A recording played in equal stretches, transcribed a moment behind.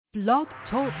Blog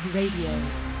Talk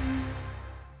Radio.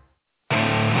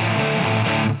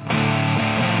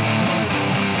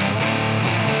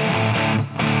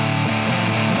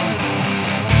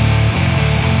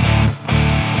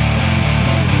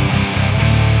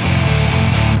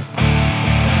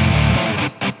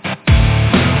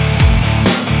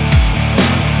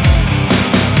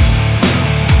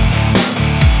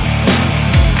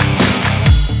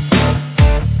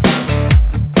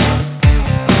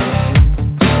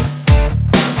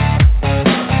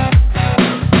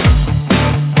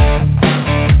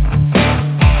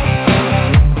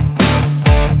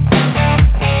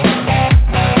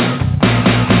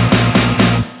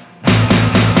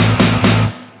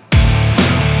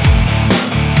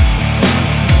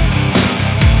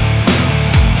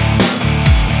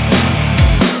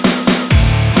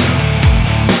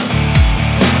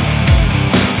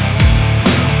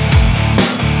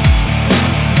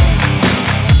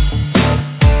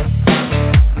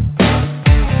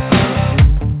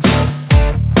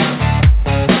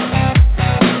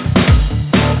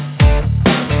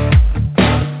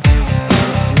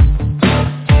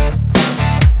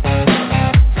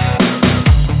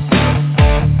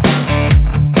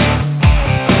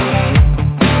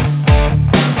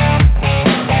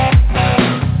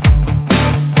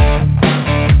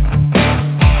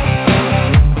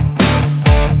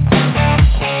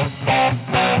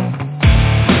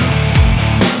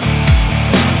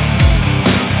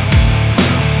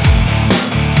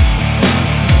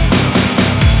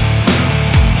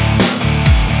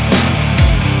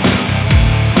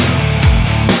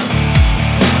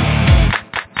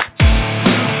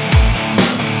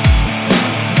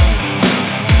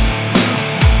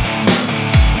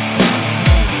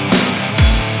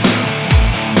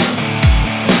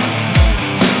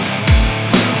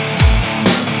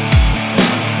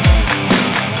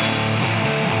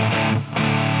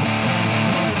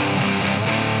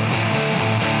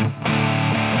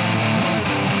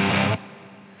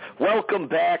 Welcome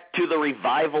back to the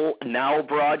Revival Now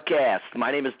broadcast.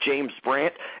 My name is James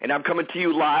Brandt, and I'm coming to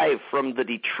you live from the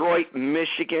Detroit,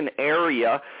 Michigan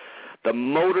area, the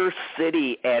Motor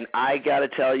City, and I got to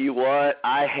tell you what,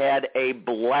 I had a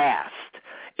blast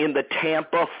in the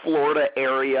Tampa, Florida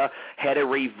area, had a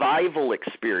revival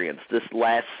experience this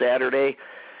last Saturday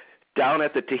down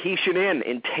at the Tahitian Inn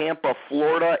in Tampa,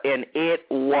 Florida, and it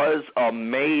was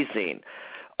amazing.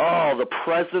 Oh, the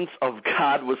presence of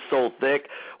God was so thick.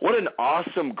 What an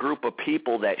awesome group of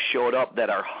people that showed up that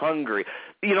are hungry.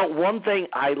 You know, one thing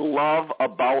I love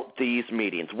about these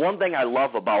meetings, one thing I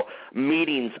love about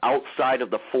meetings outside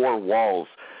of the four walls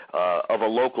of a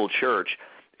local church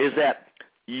is that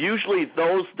usually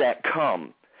those that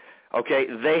come, okay,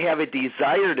 they have a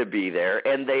desire to be there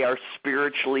and they are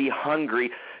spiritually hungry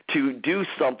to do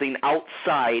something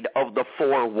outside of the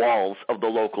four walls of the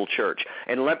local church.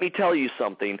 And let me tell you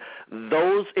something,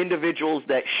 those individuals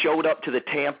that showed up to the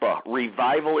Tampa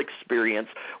revival experience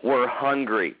were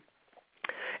hungry.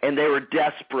 And they were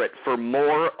desperate for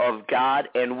more of God,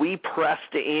 and we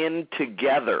pressed in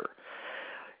together.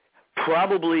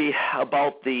 Probably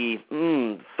about the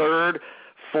third,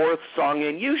 fourth song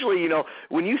in. Usually, you know,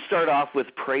 when you start off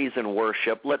with praise and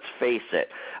worship, let's face it,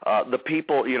 the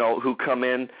people, you know, who come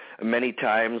in many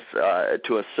times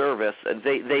to a service,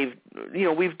 they've, you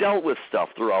know, we've dealt with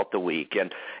stuff throughout the week,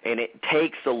 and it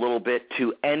takes a little bit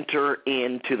to enter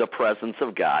into the presence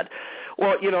of God.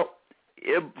 Well, you know,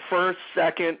 first,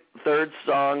 second, third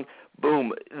song,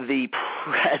 boom, the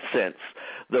presence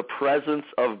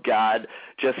of God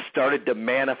just started to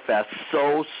manifest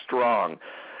so strong.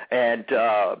 And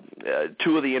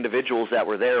two of the individuals that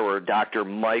were there were Dr.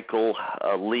 Michael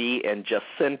Lee and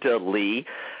Jacinta Lee.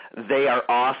 They are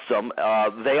awesome.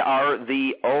 They are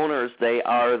the owners. They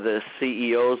are the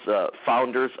CEOs,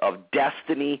 founders of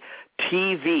Destiny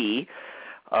TV.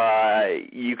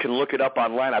 You can look it up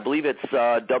online. I believe it's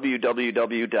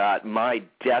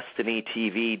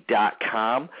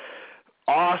www.mydestinytv.com.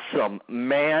 Awesome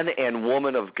man and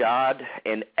woman of God,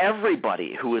 and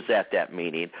everybody who was at that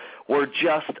meeting were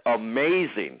just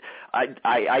amazing. I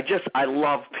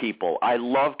love people. I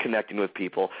love connecting with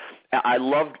people. I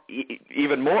love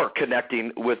even more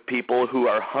connecting with people who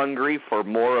are hungry for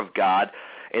more of God,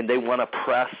 and they want to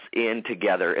press in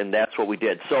together, and that's what we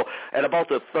did. So at about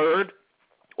the third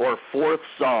or fourth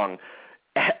song,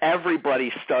 everybody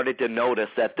started to notice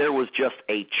that there was just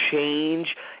a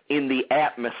change in the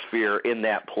atmosphere in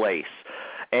that place.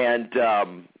 And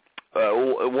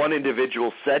one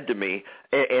individual said to me,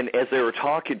 and as they were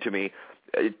talking to me,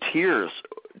 tears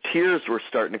were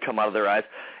starting to come out of their eyes,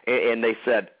 and they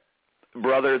said,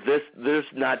 brother, there's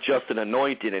not just an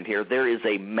anointing in here. There is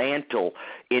a mantle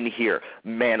in here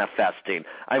manifesting.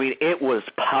 I mean, it was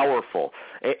powerful.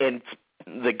 And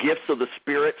the gifts of the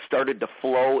Spirit started to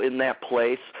flow in that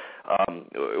place.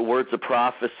 Words of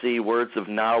prophecy, words of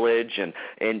knowledge,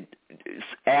 and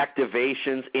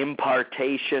activations,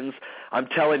 impartations. I'm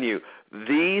telling you,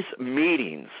 these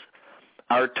meetings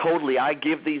are totally, I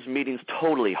give these meetings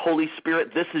totally. Holy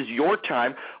Spirit, this is your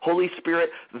time. Holy Spirit,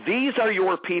 these are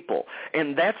your people.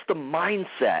 And that's the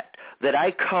mindset that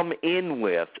I come in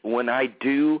with when I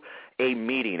do a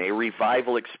meeting, a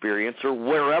revival experience, or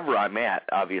wherever I'm at,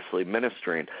 obviously,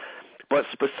 ministering. But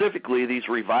specifically, these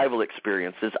revival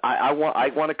experiences, I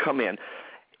want to come in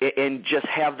and just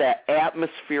have that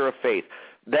atmosphere of faith.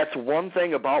 That's one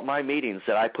thing about my meetings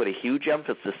that I put a huge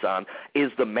emphasis on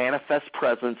is the manifest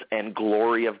presence and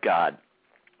glory of God.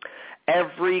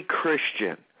 Every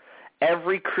Christian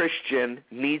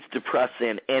needs to press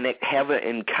in and have an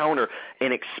encounter,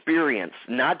 an experience,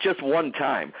 not just one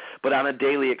time, but on a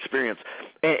daily experience.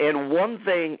 And one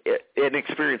thing, an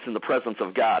experience in the presence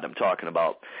of God I'm talking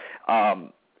about.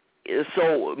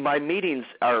 So my meetings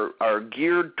are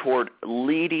geared toward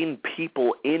leading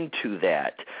people into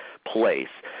that place.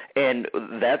 And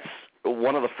that's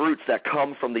one of the fruits that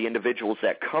come from the individuals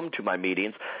that come to my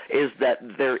meetings is that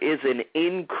there is an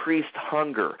increased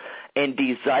hunger and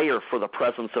desire for the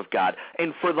presence of God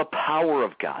and for the power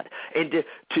of God, and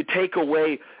to take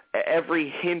away every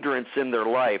hindrance in their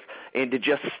life and to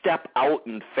just step out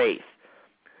in faith.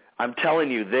 I'm telling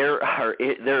you, there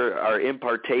are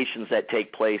impartations that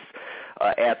take place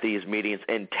at these meetings,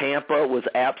 and Tampa was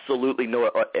absolutely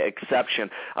no exception.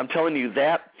 I'm telling you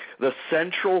that the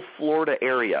Central Florida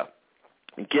area,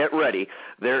 get ready,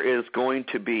 there is going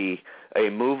to be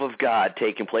a move of God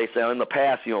taking place. Now, in the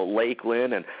past,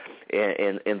 Lakeland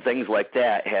and things like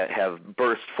that have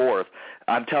burst forth.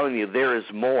 I'm telling you, there is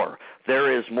more.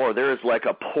 There is more. There is like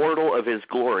a portal of His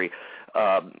glory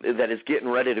that is getting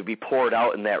ready to be poured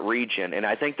out in that region. And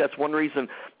I think that's one reason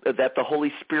that the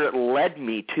Holy Spirit led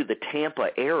me to the Tampa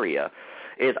area.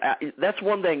 That's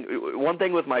one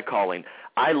thing with my calling.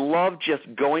 I love just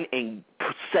going and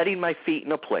setting my feet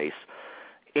in a place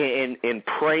and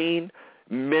praying,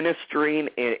 ministering,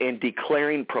 and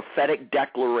declaring prophetic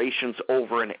declarations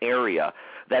over an area.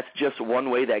 That's just one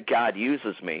way that God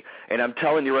uses me. And I'm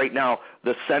telling you right now,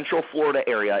 the Central Florida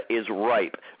area is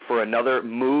ripe for another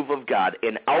move of God,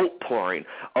 an outpouring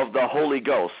of the Holy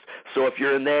Ghost. So if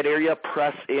you're in that area,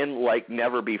 press in like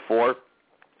never before.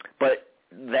 But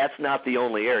that's not the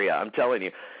only area. I'm telling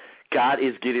you, God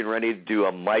is getting ready to do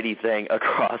a mighty thing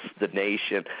across the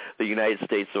nation, the United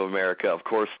States of America, of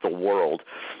course, the world.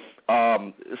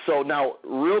 So now,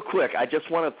 real quick, I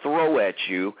just want to throw at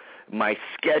you my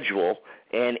schedule.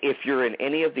 And if you're in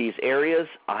any of these areas,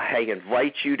 I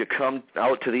invite you to come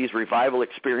out to these revival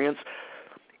experiences.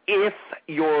 If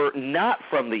you're not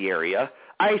from the area,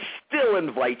 I still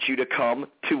invite you to come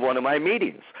to one of my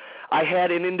meetings. I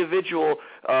had an individual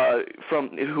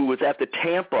who was at the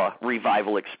Tampa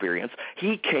revival experience.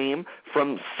 He came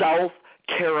from South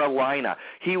Carolina.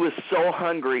 He was so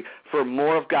hungry for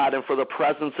more of God and for the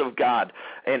presence of God,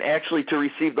 and actually to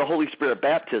receive the Holy Spirit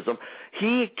baptism.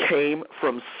 He came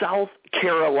from South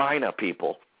Carolina,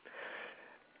 people.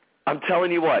 I'm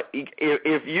telling you what,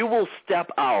 if you will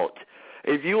step out,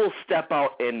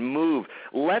 and move,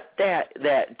 let that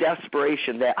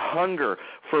desperation, that hunger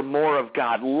for more of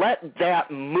God, let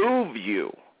that move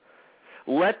you.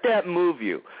 Let that move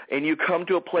you, and you come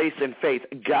to a place in faith.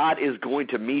 God is going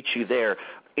to meet you there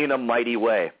in a mighty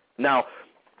way. Now,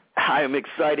 I am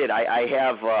excited. I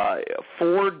have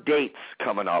 4 dates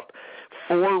coming up,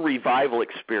 4 revival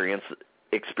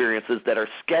experiences that are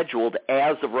scheduled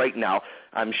as of right now.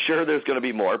 I'm sure there's going to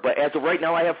be more, but as of right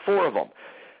now, I have 4 of them.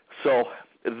 So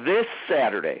this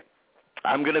Saturday,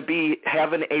 I'm going to be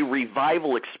having a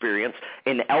revival experience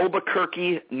in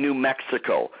Albuquerque, New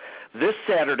Mexico. This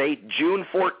Saturday, June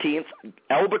 14th,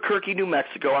 Albuquerque, New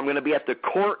Mexico, I'm going to be at the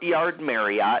Courtyard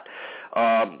Marriott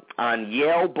on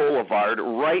Yale Boulevard,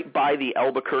 right by the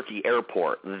Albuquerque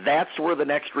airport. That's where the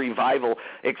next revival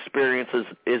experience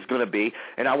is going to be.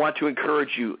 And I want to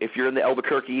encourage you, if you're in the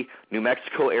Albuquerque, New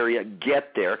Mexico area,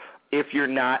 get there. If you're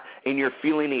not and you're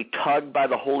feeling a tug by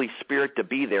the Holy Spirit to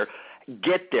be there,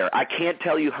 get there. I can't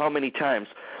tell you how many times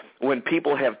when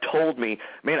people have told me,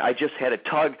 man, I just had a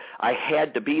tug, I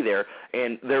had to be there,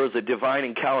 and there was a divine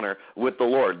encounter with the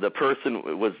Lord. The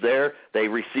person was there, they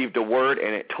received a word,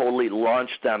 and it totally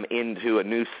launched them into a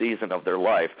new season of their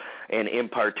life, and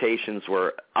impartations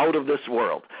were out of this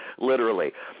world,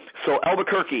 literally. So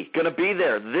Albuquerque, going to be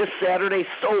there this Saturday,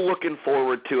 so looking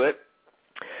forward to it.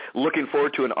 looking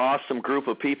forward to an awesome group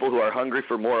of people who are hungry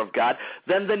for more of God.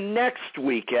 Then the next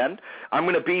weekend, I'm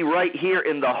going to be right here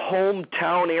in the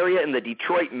hometown area, in the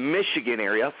Detroit, Michigan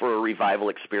area for a revival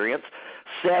experience.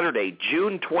 Saturday,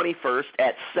 June 21st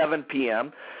at 7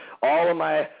 p.m. All of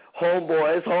my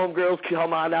homeboys, homegirls,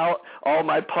 come on out. All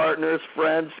my partners,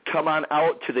 friends, come on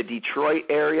out to the Detroit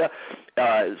area,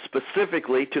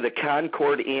 specifically to the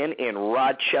Concord Inn in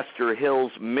Rochester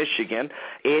Hills, Michigan.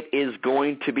 It is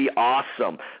going to be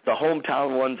awesome. The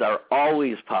hometown ones are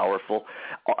always powerful.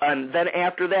 And then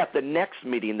after that, the next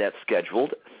meeting that's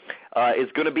scheduled is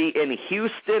going to be in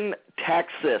Houston,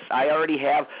 Texas. I already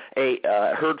have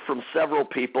heard from several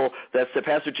people that said,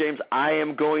 Pastor James, I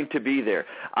am going to be there.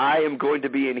 I am going to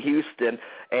be in Houston,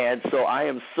 and so I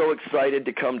am so excited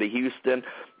to come to Houston.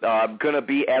 I'm going to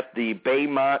be at the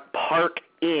Baymont Park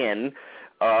Inn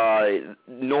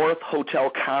North Hotel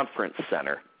Conference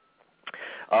Center.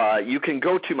 You can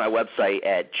go to my website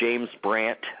at James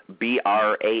Brandt,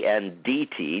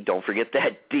 BRANDT, don't forget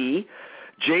that D,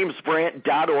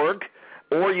 jamesbrandt.org,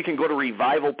 or you can go to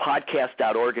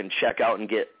revivalpodcast.org and check out and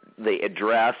get the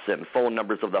address and phone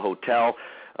numbers of the hotel.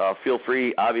 Feel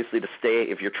free, obviously, to stay.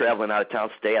 If you're traveling out of town,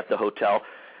 stay at the hotel.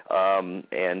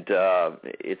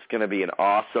 It's going to be an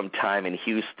awesome time in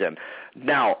Houston.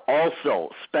 Now, also,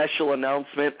 special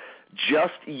announcement,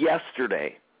 just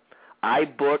yesterday, I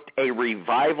booked a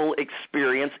revival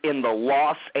experience in the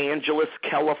Los Angeles,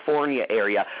 California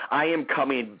area. I am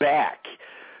coming back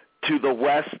to the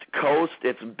West Coast.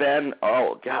 It's been,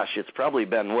 it's probably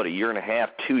been, a year and a half,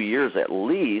 2 years at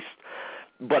least.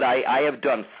 But I have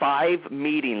done 5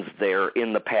 meetings there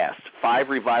in the past, 5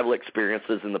 revival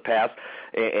experiences in the past,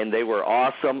 and they were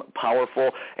awesome,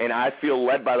 powerful, and I feel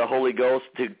led by the Holy Ghost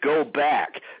to go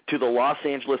back to the Los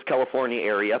Angeles, California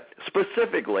area.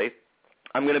 Specifically,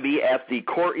 I'm going to be at the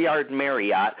Courtyard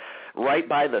Marriott right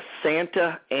by the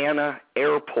Santa Ana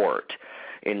Airport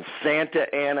in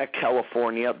Santa Ana,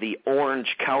 California, the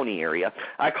Orange County area.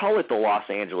 I call it the Los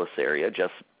Angeles area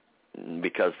just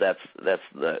because that's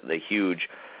the huge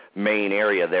main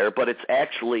area there, but it's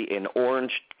actually in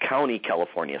Orange County,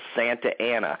 California, Santa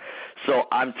Ana. So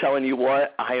I'm telling you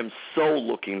what, I am so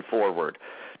looking forward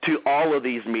to all of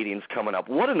these meetings coming up.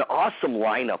 What an awesome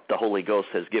lineup the Holy Ghost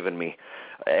has given me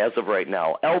as of right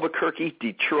now. Albuquerque,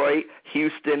 Detroit,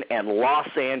 Houston, and Los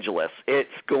Angeles. It's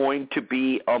going to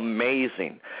be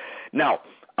amazing. Now,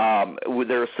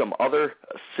 there are some other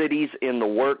cities in the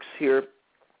works here.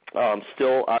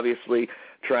 Still, obviously,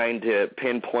 trying to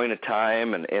pinpoint a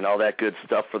time and all that good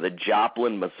stuff for the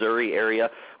Joplin, Missouri area.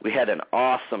 We had an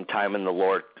awesome time in the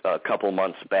Lord a couple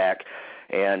months back,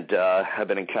 and I've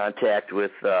been in contact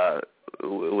with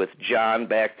John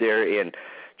back there in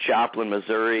Joplin,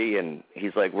 Missouri, and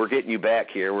he's like, we're getting you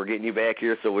back here,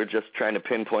 so we're just trying to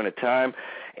pinpoint a time,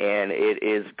 and it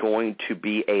is going to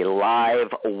be a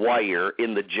live wire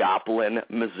in the Joplin,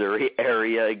 Missouri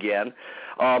area again.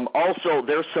 Also,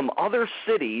 there's some other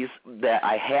cities that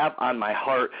I have on my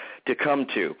heart to come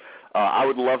to. I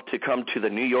would love to come to the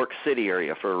New York City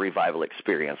area for a revival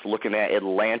experience, looking at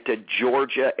Atlanta,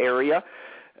 Georgia area,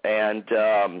 and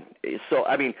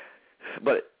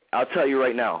but I'll tell you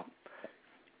right now,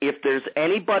 if there's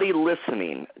anybody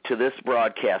listening to this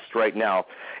broadcast right now,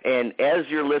 and as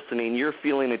you're listening, you're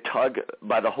feeling a tug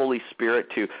by the Holy Spirit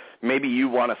to maybe you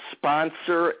want to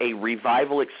sponsor a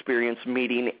revival experience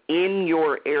meeting in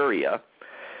your area,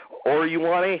 or you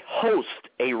want to host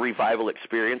a revival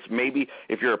experience, maybe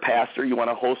if you're a pastor, you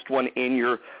want to host one in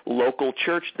your local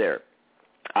church there.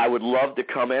 I would love to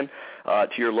come in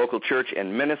to your local church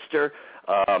and minister.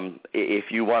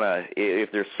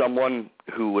 If there's someone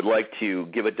who would like to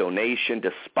give a donation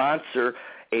to sponsor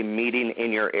a meeting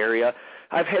in your area,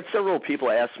 I've had several people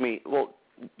ask me, well,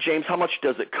 James, how much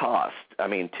does it cost? I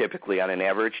mean, typically on an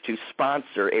average to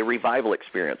sponsor a revival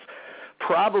experience.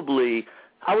 Probably,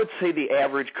 I would say the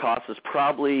average cost is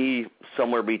probably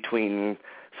somewhere between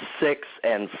 $600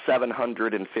 and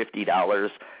 $750,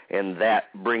 and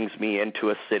that brings me into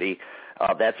a city.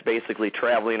 That's basically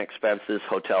traveling expenses,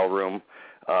 hotel room,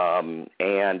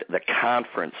 and the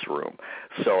conference room.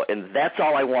 So, and that's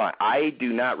all I want. I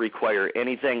do not require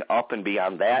anything up and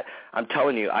beyond that. I'm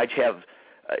telling you, I have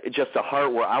just a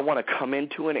heart where I want to come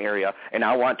into an area and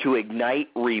I want to ignite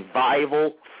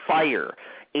revival fire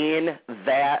in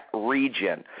that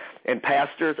region. And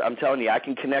pastors, I'm telling you, I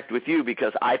can connect with you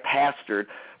because I pastored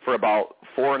for about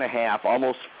 4.5,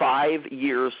 almost 5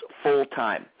 years full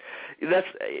time.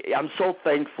 I'm so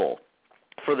thankful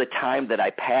for the time that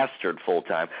I pastored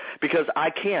full-time, because I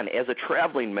can, as a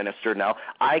traveling minister now,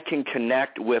 I can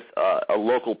connect with a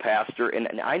local pastor,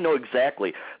 and I know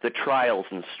exactly the trials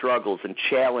and struggles and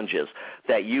challenges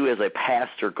that you as a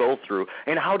pastor go through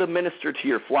and how to minister to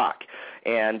your flock.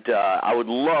 And I would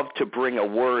love to bring a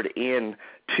word in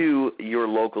to your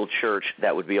local church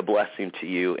that would be a blessing to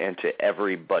you and to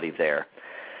everybody there.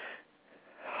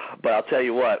 But I'll tell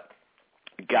you what,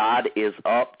 God is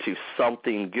up to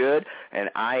something good, and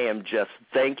I am just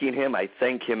thanking him. I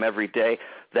thank him every day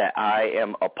that I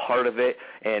am a part of it,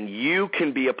 and you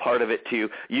can be a part of it too.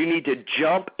 You need to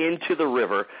jump into the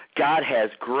river. God has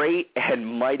great and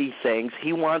mighty things.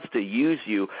 He wants to use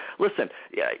you. Listen,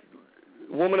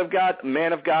 woman of God,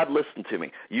 man of God, listen to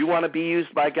me. You want to be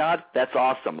used by God? That's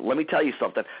awesome. Let me tell you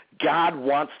something. God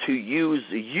wants to use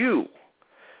you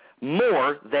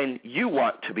more than you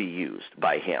want to be used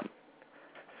by him.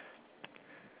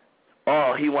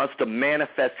 Oh, he wants to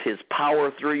manifest his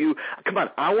power through you. Come on,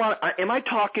 am I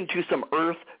talking to some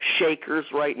earth shakers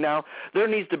right now? There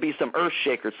needs to be some earth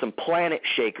shakers, some planet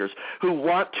shakers who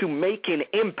want to make an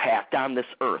impact on this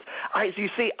earth. You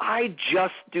see, I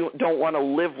just don't want to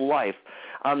live life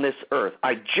on this earth.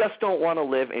 I just don't want to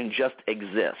live and just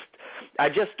exist. I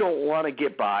just don't want to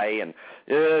get by and,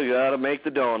 we got to make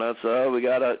the donuts. We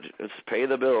got to pay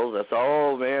the bills. That's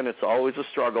all, man. It's always a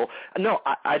struggle. No,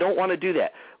 I don't want to do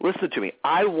that. Listen to me.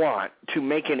 I want to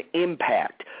make an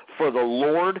impact for the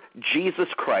Lord Jesus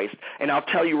Christ. And I'll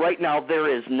tell you right now,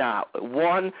 there is not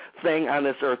one thing on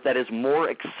this earth that is more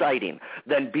exciting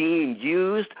than being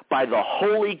used by the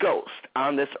Holy Ghost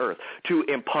on this earth to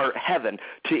impart heaven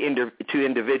to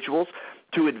individuals,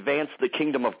 to advance the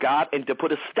kingdom of God, and to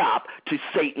put a stop to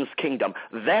Satan's kingdom.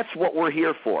 That's what we're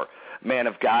here for, man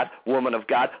of God, woman of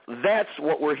God. That's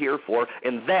what we're here for,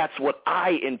 and that's what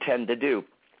I intend to do.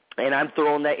 And I'm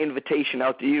throwing that invitation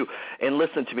out to you. And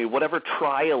listen to me, whatever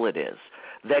trial it is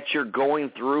that you're going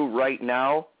through right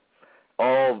now,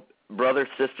 oh, brother,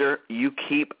 sister, you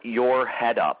keep your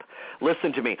head up.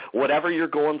 Listen to me, whatever you're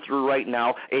going through right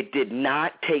now, it did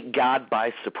not take God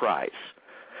by surprise.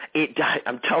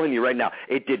 I'm telling you right now,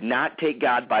 it did not take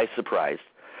God by surprise.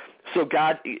 So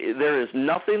God, there is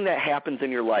nothing that happens in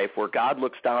your life where God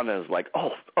looks down and is like,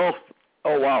 oh,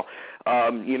 wow,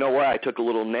 you know what, I took a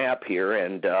little nap here,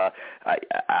 and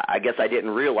I guess I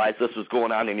didn't realize this was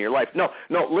going on in your life. No,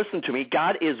 listen to me.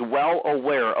 God is well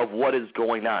aware of what is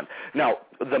going on. Now,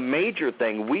 the major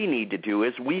thing we need to do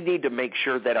is we need to make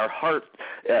sure that our heart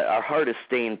is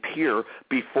staying pure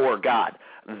before God.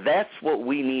 That's what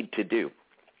we need to do.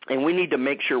 And we need to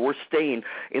make sure we're staying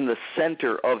in the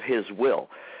center of his will.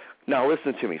 Now,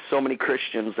 listen to me. So many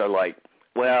Christians are like,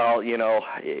 well, you know,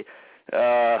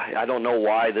 I don't know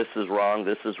why this is wrong,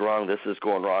 this is wrong, this is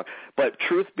going wrong. But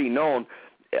truth be known,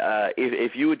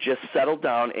 if you would just settle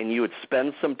down and you would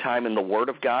spend some time in the Word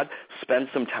of God, spend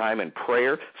some time in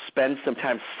prayer, spend some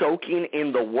time soaking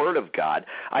in the Word of God,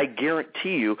 I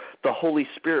guarantee you the Holy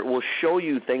Spirit will show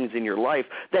you things in your life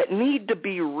that need to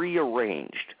be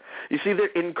rearranged. You see,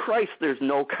 in Christ there's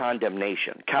no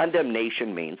condemnation.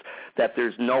 Condemnation means that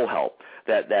there's no help,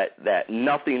 that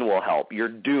nothing will help. You're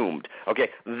doomed. Okay,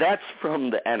 that's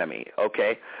from the enemy.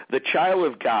 Okay, the child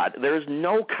of God, there's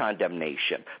no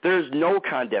condemnation. There's no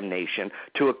condemnation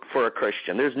for a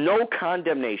Christian. There's no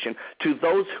condemnation to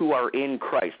those who are in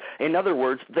Christ. In other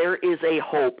words, there is a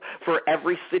hope for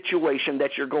every situation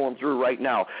that you're going through right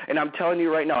now. And I'm telling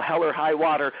you right now, hell or high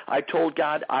water, I told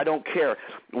God, I don't care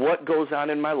what goes on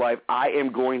in my life. I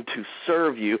am going to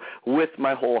serve you with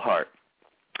my whole heart.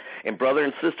 And brother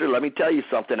and sister, let me tell you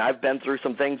something. I've been through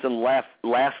some things in the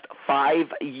last 5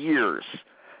 years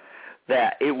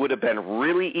that it would have been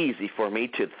really easy for me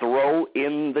to throw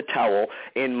in the towel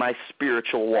in my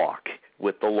spiritual walk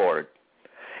with the Lord.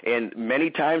 And many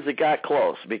times it got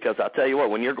close, because I'll tell you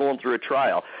what, when you're going through a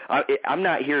trial, I'm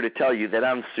not here to tell you that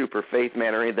I'm super faith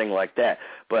man or anything like that,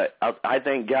 but I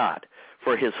thank God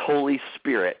for his Holy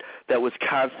Spirit that was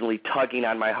constantly tugging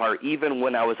on my heart, even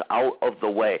when I was out of the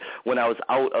way, when I was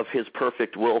out of his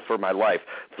perfect will for my life,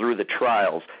 through the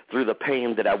trials, through the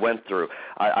pain that I went through.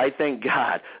 I thank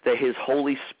God that his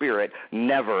Holy Spirit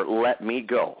never let me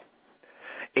go.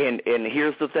 And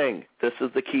here's the thing. This is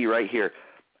the key right here.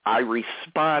 I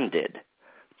responded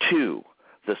to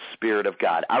the Spirit of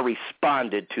God. I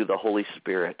responded to the Holy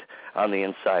Spirit on the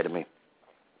inside of me.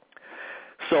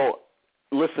 So,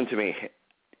 listen to me.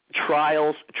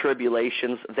 Trials,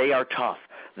 tribulations, they are tough.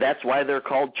 That's why they're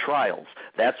called trials.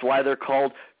 That's why they're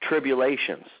called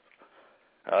tribulations.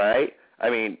 All right? I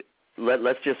mean,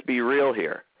 let's just be real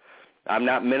here. I'm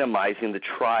not minimizing the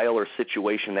trial or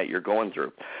situation that you're going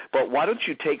through. But why don't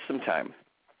you take some time?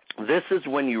 This is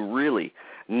when you really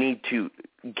need to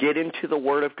get into the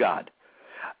Word of God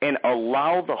and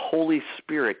allow the Holy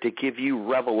Spirit to give you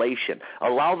revelation.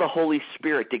 Allow the Holy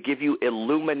Spirit to give you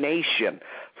illumination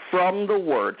from the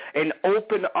Word and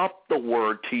open up the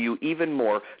Word to you even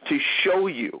more to show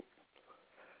you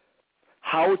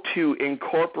how to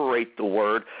incorporate the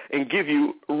Word and give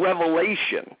you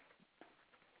revelation.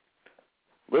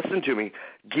 Listen to me.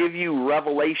 Give you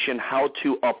revelation how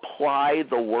to apply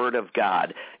the Word of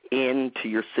God into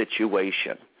your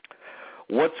situation.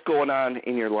 What's going on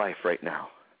in your life right now?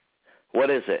 What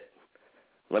is it?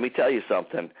 Let me tell you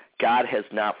something. God has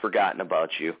not forgotten about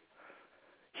you.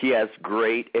 He has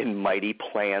great and mighty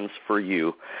plans for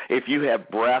you. If you have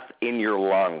breath in your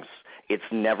lungs, it's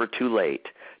never too late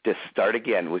to start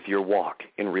again with your walk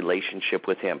in relationship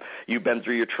with Him. You've been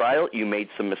through your trial. You made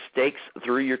some mistakes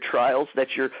through your trials that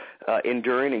you're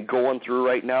enduring and going through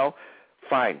right now.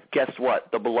 Fine. Guess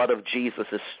what? The blood of Jesus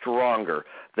is stronger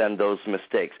than those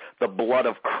mistakes. The blood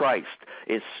of Christ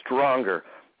is stronger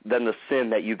than the sin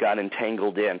that you got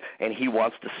entangled in, and He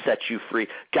wants to set you free.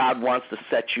 God wants to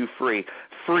set you free,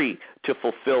 free to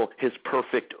fulfill His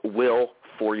perfect will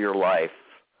for your life.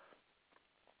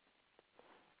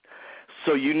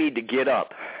 So you need to get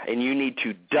up, and you need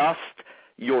to dust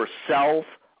yourself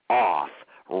off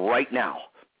right now.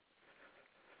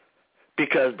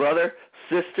 Because, brother,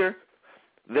 sister,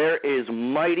 there is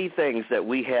mighty things that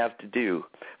we have to do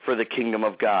for the kingdom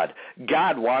of God.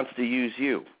 God wants to use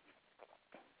you.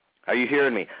 Are you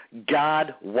hearing me?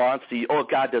 God wants to. Oh,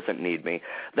 God doesn't need me.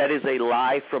 That is a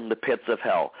lie from the pits of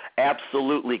hell.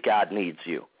 Absolutely, God needs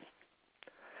you.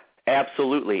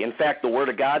 Absolutely. In fact, the Word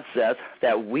of God says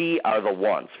that we are the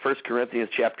ones. 1 Corinthians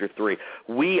chapter 3.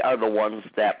 We are the ones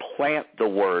that plant the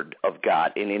Word of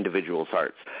God in individuals'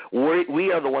 hearts.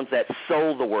 We are the ones that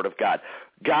sow the Word of God.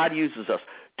 God uses us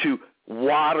to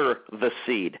water the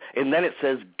seed. And then it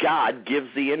says God gives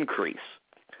the increase.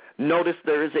 Notice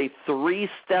there is a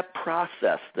 3-step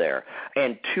process there.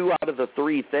 And 2 out of the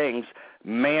 3 things,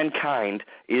 mankind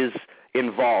is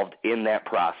involved in that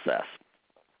process.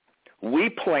 We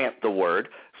plant the Word,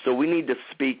 so we need to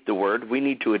speak the Word. We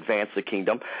need to advance the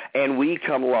kingdom. And we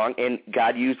come along, and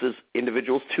God uses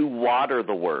individuals to water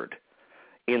the Word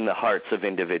in the hearts of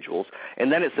individuals.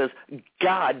 And then it says,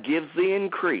 God gives the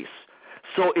increase.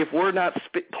 So if we're not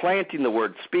planting the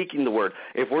Word, speaking the Word,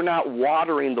 if we're not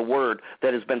watering the Word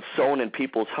that has been sown in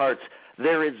people's hearts,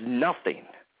 there is nothing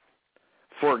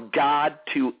for God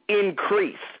to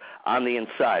increase on the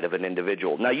inside of an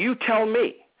individual. Now you tell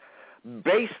me,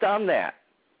 based on that,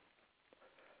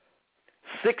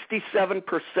 67%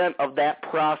 of that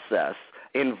process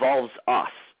involves us.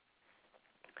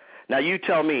 Now you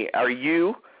tell me, are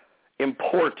you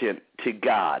important to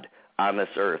God on this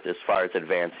earth as far as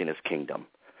advancing His kingdom?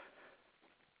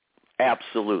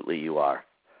 Absolutely you are.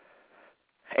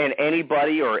 And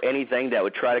anybody or anything that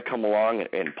would try to come along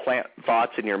and plant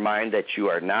thoughts in your mind that you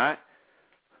are not,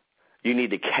 you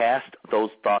need to cast those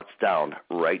thoughts down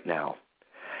right now.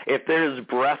 If there's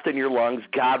breath in your lungs,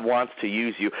 God wants to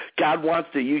use you. God wants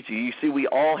to use you. You see, we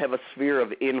all have a sphere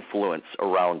of influence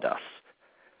around us.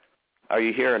 Are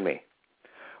you hearing me?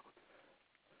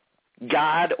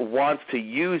 God wants to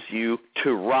use you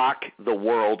to rock the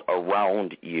world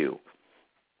around you.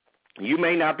 You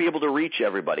may not be able to reach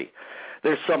everybody.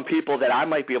 There's some people that I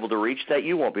might be able to reach that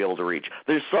you won't be able to reach.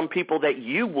 There's some people that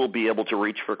you will be able to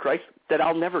reach for Christ that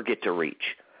I'll never get to reach.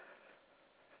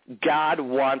 God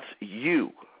wants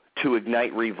you to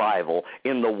ignite revival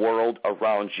in the world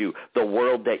around you, the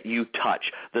world that you touch,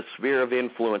 the sphere of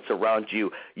influence around you.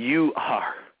 You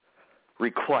are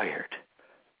required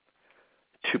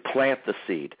to plant the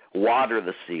seed, water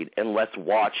the seed, and let's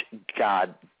watch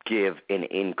God give an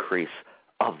increase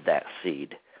of that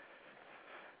seed.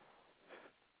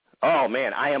 Oh,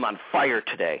 man, I am on fire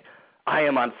today. I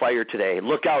am on fire today.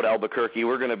 Look out, Albuquerque.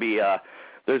 We're going to be,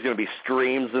 there's going to be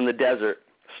streams in the desert.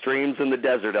 Streams in the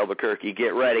desert, Albuquerque.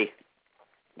 Get ready.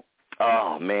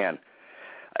 Oh, man.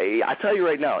 I tell you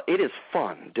right now, it is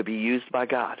fun to be used by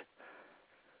God.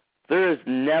 There is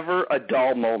never a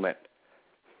dull moment.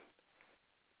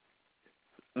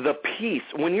 The peace,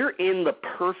 when you're in the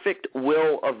perfect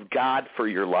will of God for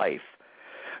your life.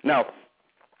 Now,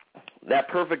 that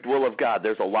perfect will of God,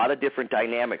 there's a lot of different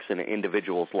dynamics in an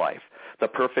individual's life. The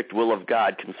perfect will of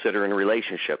God considering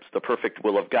relationships. The perfect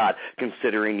will of God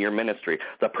considering your ministry.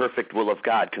 The perfect will of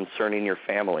God concerning your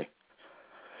family.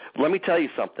 Let me tell you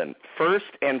something. First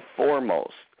and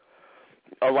foremost,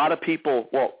 a lot of people,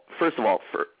 well, first of all,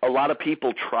 a lot of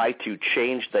people try to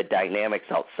change the dynamics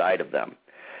outside of them,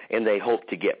 and they hope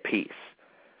to get peace,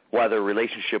 while their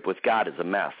relationship with God is a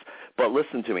mess. But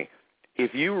listen to me.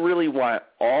 if you really want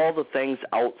all the things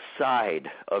outside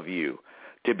of you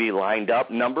to be lined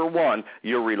up, number one,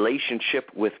 your relationship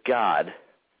with God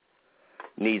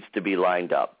needs to be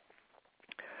lined up.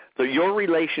 So your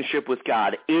relationship with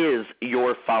God is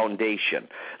your foundation.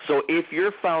 So if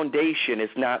your foundation is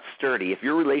not sturdy, if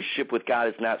your relationship with God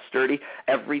is not sturdy,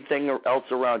 everything else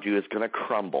around you is going to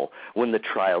crumble when the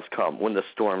trials come, when the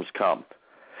storms come.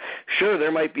 Sure,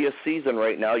 there might be a season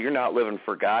right now you're not living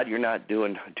for God. You're not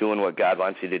doing what God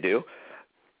wants you to do.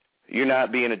 You're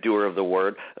not being a doer of the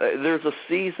word. There's a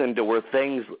season to where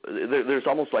there's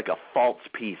almost like a false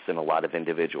peace in a lot of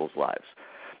individuals' lives.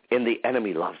 And the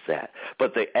enemy loves that.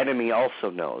 But the enemy also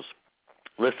knows.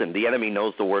 Listen, the enemy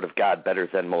knows the word of God better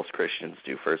than most Christians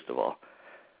do, first of all.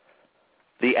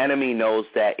 The enemy knows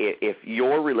that if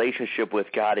your relationship with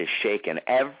God is shaken,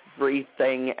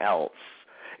 everything else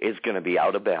is going to be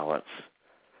out of balance.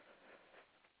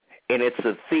 And it's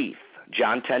a thief,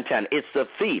 John 10:10, it's the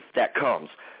thief that comes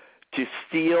to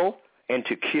steal and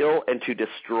to kill and to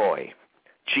destroy.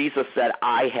 Jesus said,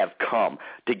 I have come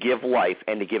to give life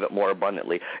and to give it more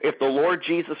abundantly. If the Lord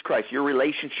Jesus Christ, your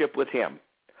relationship with him,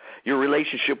 your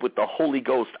relationship with the Holy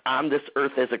Ghost on this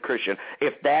earth as a Christian,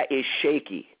 if that is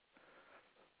shaky,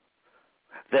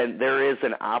 then there is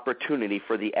an opportunity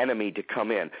for the enemy to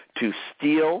come in to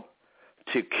steal,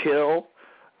 to kill,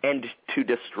 and to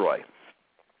destroy.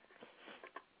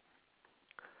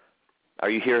 Are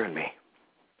you hearing me?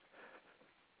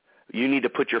 You need to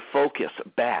put your focus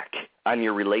back on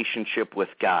your relationship with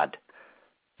God.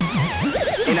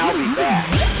 And I'll be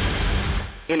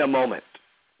back in a moment.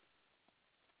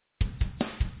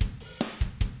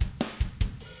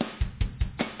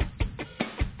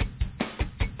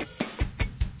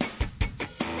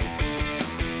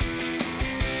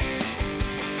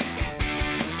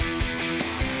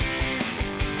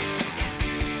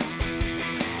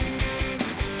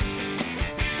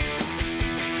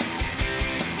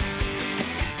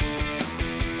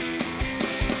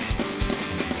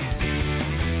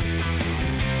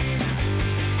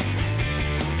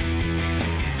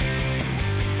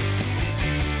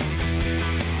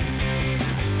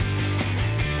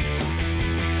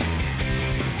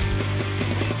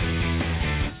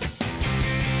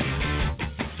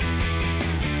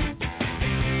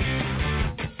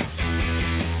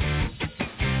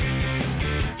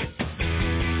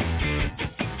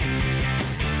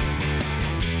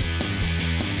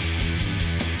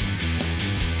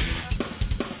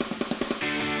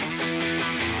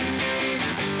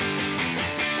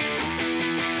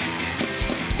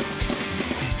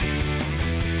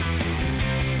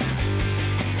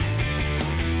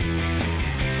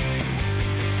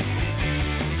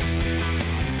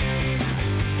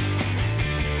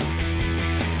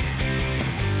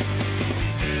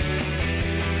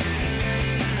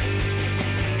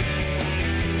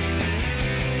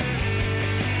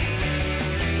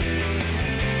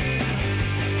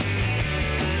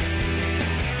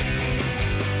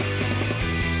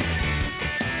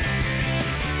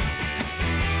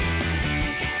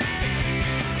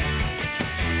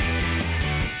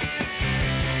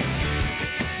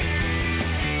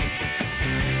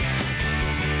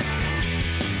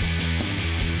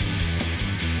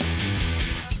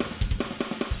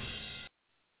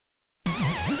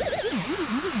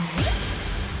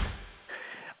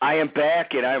 I am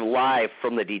back, and I'm live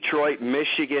from the Detroit,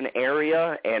 Michigan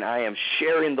area, and I am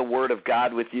sharing the Word of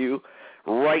God with you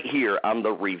right here on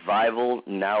the Revival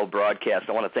Now broadcast.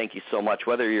 I want to thank you so much,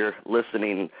 whether you're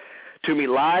listening to me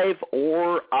live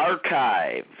or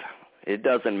archive. It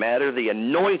doesn't matter. The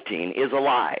anointing is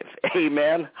alive.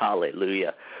 Amen.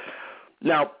 Hallelujah.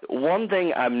 Now, one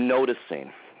thing I'm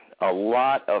noticing a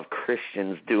lot of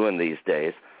Christians doing these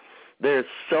days, there's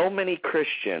so many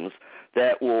Christians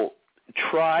that will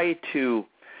try to,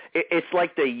 it's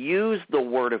like they use the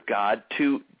Word of God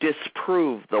to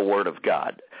disprove the Word of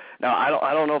God. Now,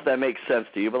 I don't know if that makes sense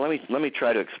to you, but let me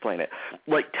try to explain it.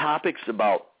 Like topics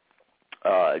about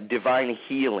divine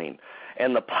healing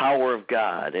and the power of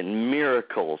God and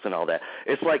miracles and all that.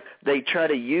 It's like they try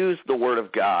to use the Word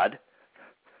of God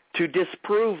to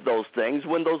disprove those things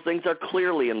when those things are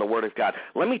clearly in the Word of God.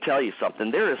 Let me tell you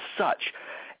something. There is such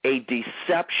a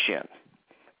deception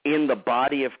in the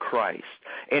body of Christ.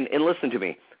 And listen to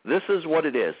me. This is what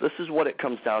it is. This is what it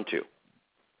comes down to.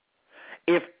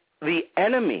 If the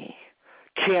enemy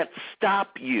can't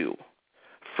stop you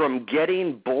from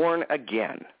getting born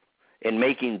again and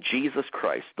making Jesus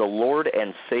Christ the Lord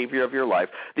and Savior of your life,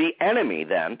 the enemy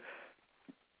then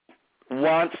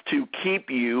wants to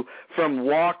keep you from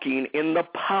walking in the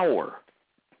power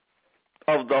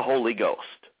of the Holy Ghost.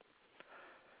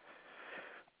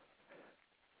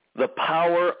 The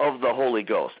power of the Holy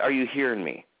Ghost. Are you hearing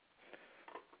me?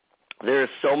 There are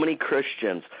so many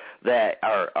Christians that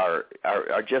are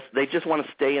just, they just want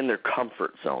to stay in their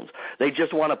comfort zones. They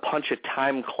just want to punch a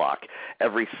time clock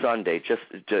every Sunday just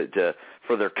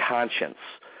for their conscience.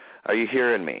 Are you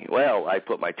hearing me? Well, I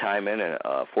put my time in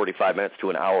 45 minutes to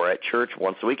an hour at church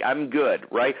once a week. I'm good,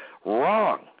 right?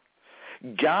 Wrong.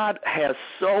 God has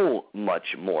so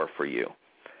much more for you.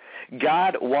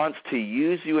 God wants to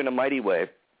use you in a mighty way.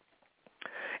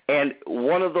 And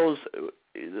one of those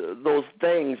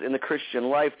things in the Christian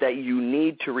life that you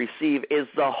need to receive is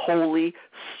the Holy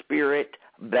Spirit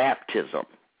baptism.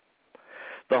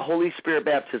 The Holy Spirit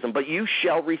baptism. But you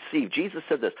shall receive, Jesus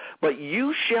said this, but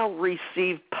you shall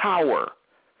receive power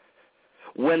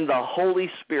when the Holy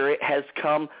Spirit has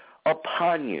come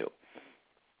upon you.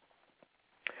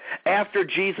 After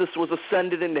Jesus was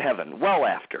ascended into heaven, well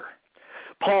after,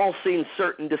 Paul seen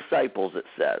certain disciples, it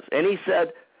says, and he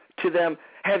said to them,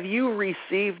 have you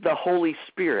received the Holy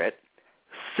Spirit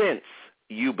since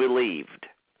you believed?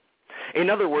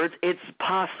 In other words, it's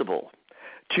possible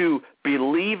to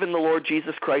believe in the Lord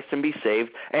Jesus Christ and be saved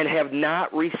and have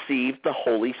not received the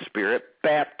Holy Spirit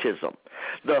baptism.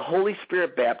 The Holy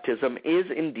Spirit baptism is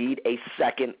indeed a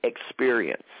second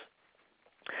experience.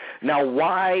 Now,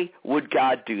 why would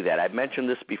God do that? I've mentioned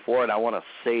this before, and I want to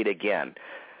say it again.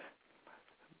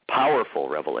 Powerful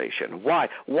revelation. Why?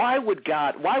 Why wouldn't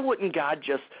God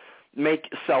just make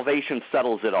salvation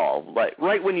settles it all? Like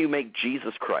right when you make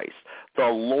Jesus Christ the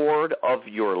Lord of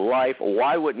your life,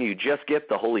 why wouldn't you just get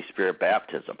the Holy Spirit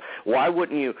baptism? Why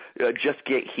wouldn't you just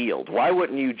get healed? Why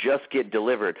wouldn't you just get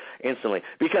delivered instantly?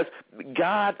 Because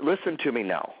God, listen to me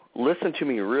now. Listen to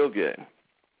me real good.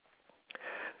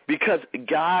 Because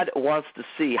God wants to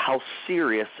see how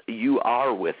serious you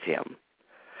are with him.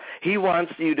 He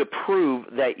wants you to prove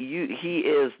that he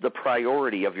is the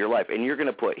priority of your life, and you're going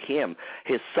to put him,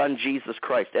 his son Jesus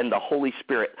Christ, and the Holy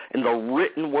Spirit, and the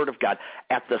written word of God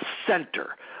at the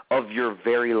center of your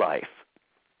very life.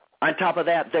 On top of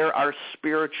that, there are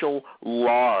spiritual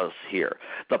laws here.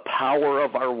 The power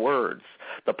of our words.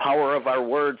 The power of our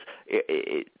words,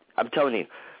 I'm telling you,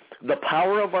 the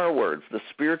power of our words, the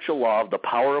spiritual law of the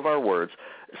power of our words,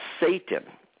 Satan,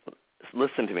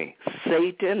 listen to me,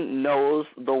 Satan knows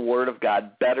the Word of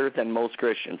God better than most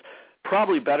Christians,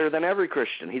 probably better than every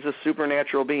Christian. He's a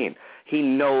supernatural being. He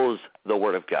knows the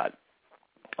Word of God,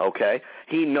 okay?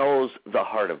 He knows the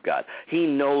heart of God. He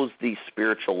knows these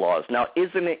spiritual laws. Now,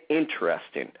 isn't it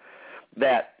interesting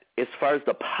that as far as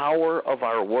the power of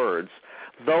our words,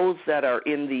 those that are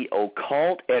in the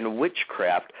occult and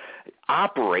witchcraft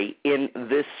operate in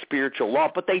this spiritual law,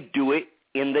 but they do it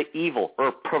in the evil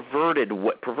or perverted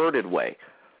way.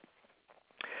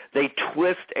 They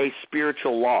twist a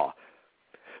spiritual law.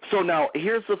 So now,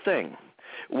 here's the thing.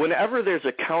 Whenever there's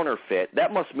a counterfeit,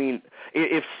 that must mean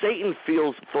if Satan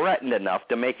feels threatened enough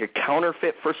to make a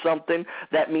counterfeit for something,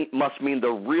 that must mean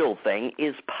the real thing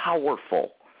is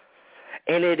powerful.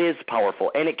 And it is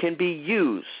powerful, and it can be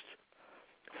used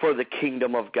for the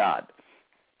kingdom of God.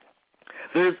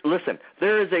 Listen,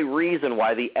 there is a reason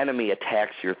why the enemy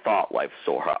attacks your thought life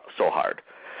so hard.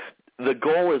 The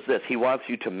goal is this. He wants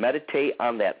you to meditate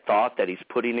on that thought that he's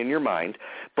putting in your mind,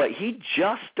 but he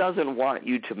just doesn't want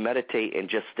you to meditate and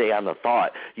just stay on the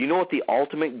thought. You know what the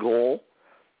ultimate goal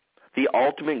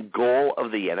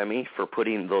of the enemy for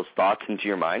putting those thoughts into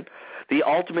your mind? The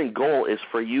ultimate goal is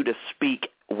for you to speak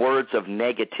words of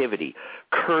negativity,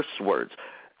 curse words,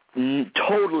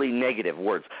 totally negative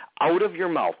words out of your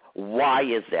mouth. Why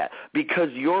is that? Because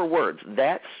your words,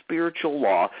 that spiritual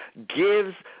law,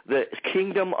 gives the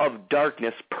kingdom of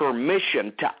darkness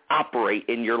permission to operate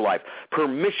in your life,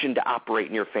 permission to operate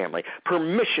in your family,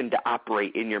 permission to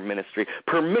operate in your ministry,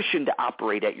 permission to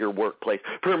operate at your workplace,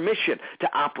 permission to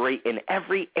operate in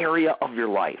every area of your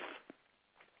life.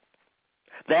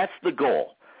 That's the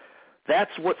goal.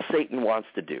 That's what Satan wants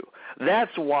to do.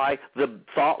 That's why the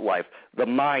thought life, the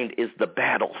mind, is the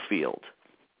battlefield.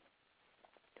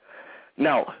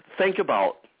 Now, think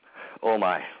about,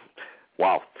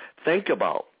 think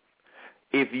about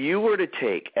if you were to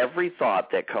take every thought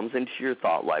that comes into your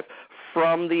thought life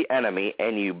from the enemy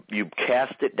and you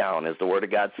cast it down, as the Word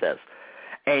of God says,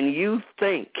 and you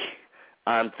think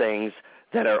on things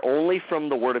that are only from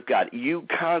the Word of God. You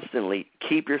constantly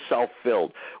keep yourself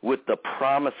filled with the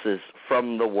promises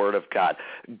from the Word of God.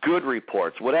 Good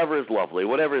reports, whatever is lovely,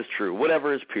 whatever is true,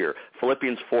 whatever is pure.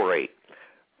 Philippians 4:8.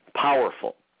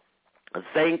 Powerful.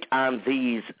 Think on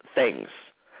these things.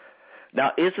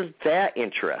 Now, isn't that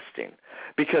interesting?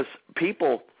 Because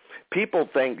people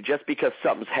think just because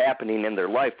something's happening in their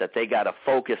life that they got to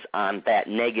focus on that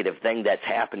negative thing that's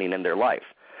happening in their life.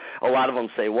 A lot of them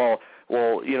say, well,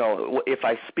 if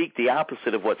I speak the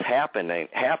opposite of what's happening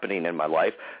in my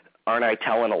life, aren't I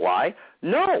telling a lie?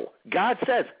 No. God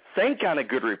says, think on a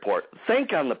good report.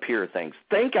 Think on the pure things.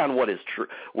 Think on what is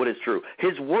true.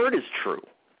 His word is true.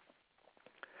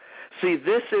 See,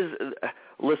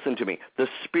 listen to me, the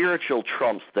spiritual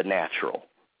trumps the natural.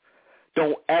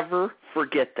 Don't ever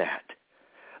forget that.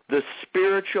 The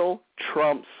spiritual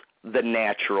trumps the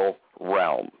natural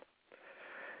realm.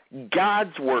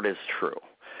 God's word is true.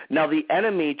 Now, the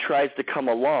enemy tries to come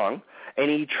along, and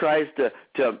he tries to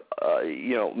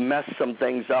mess some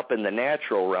things up in the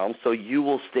natural realm, so you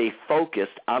will stay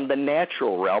focused on the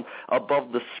natural realm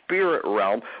above the spirit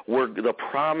realm where the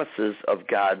promises of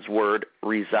God's word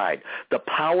reside. The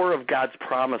power of God's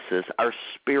promises are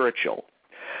spiritual.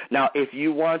 Now, if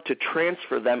you want to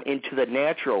transfer them into the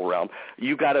natural realm,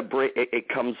 you got to break. It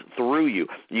comes through you.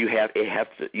 You have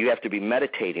to be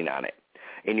meditating on it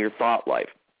in your thought life.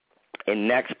 And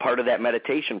next part of that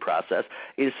meditation process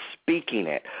is speaking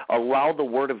it. Allow the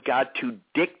word of God to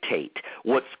dictate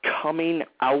what's coming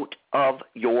out of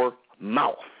your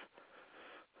mouth.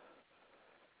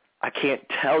 I can't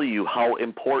tell you how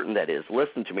important that is.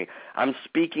 Listen to me. I'm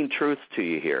speaking truths to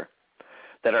you here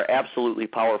that are absolutely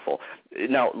powerful.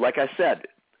 Now, like I said,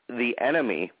 the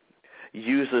enemy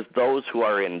uses those who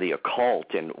are in the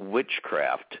occult and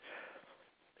witchcraft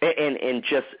and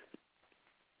just,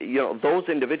 those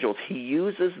individuals, he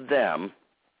uses them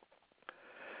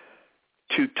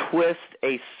to twist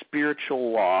a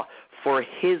spiritual law for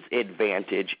his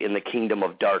advantage in the kingdom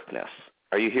of darkness.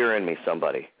 Are you hearing me,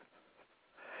 somebody?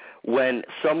 When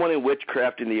someone in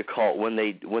witchcraft in the occult, when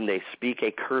they speak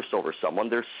a curse over someone,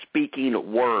 they're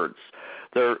speaking words.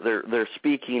 They're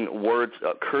speaking words,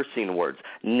 cursing words,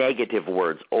 negative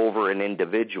words over an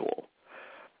individual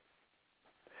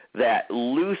that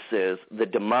looses the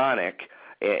demonic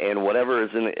and whatever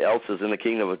else is in the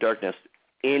kingdom of darkness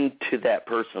into that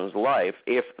person's life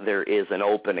if there is an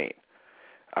opening.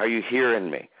 Are you hearing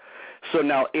me? So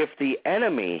now if the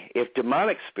enemy, if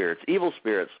demonic spirits, evil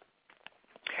spirits,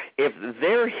 if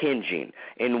they're hinging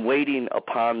and waiting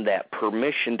upon that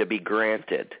permission to be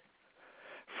granted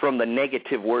from the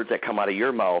negative words that come out of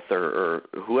your mouth or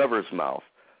whoever's mouth,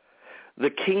 the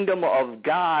kingdom of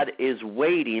God is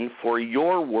waiting for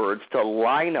your words to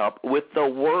line up with the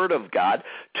word of God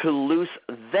to loose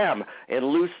them and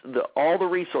loose all the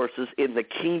resources in the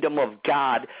kingdom of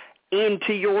God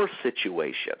into your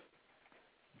situation.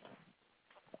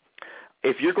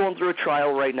 If you're going through a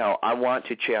trial right now, I want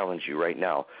to challenge you right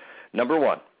now. Number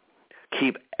one,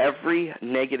 keep every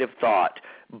negative thought,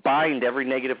 bind every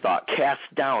negative thought, cast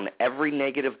down every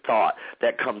negative thought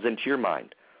that comes into your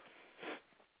mind.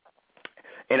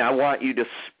 And I want you to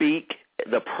speak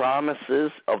the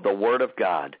promises of the Word of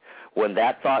God. When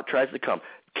that thought tries to come,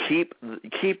 keep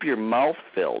your mouth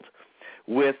filled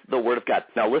with the Word of God.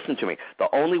 Now listen to me.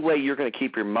 The only way you're going to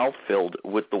keep your mouth filled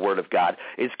with the Word of God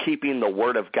is keeping the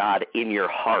Word of God in your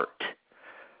heart.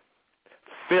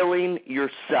 Filling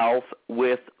yourself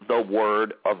with the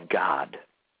Word of God.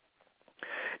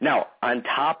 Now, on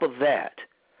top of that,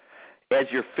 as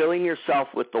you're filling yourself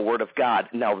with the Word of God,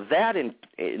 now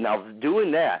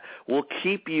doing that will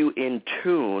keep you in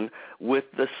tune with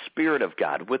the Spirit of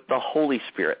God, with the Holy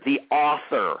Spirit, the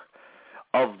author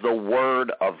of the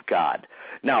Word of God.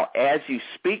 Now, as you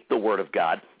speak the Word of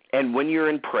God, and when you're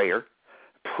in prayer,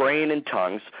 praying in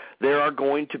tongues, there are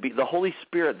going to be, the Holy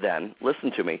Spirit then,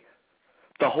 listen to me,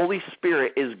 the Holy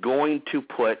Spirit is going to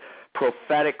put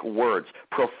prophetic words,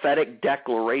 prophetic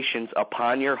declarations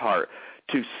upon your heart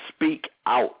to speak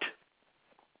out.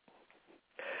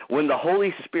 When the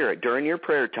Holy Spirit, during your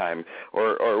prayer time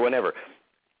or whenever,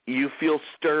 you feel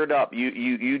stirred up,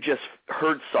 you just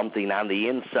heard something on the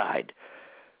inside,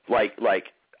 like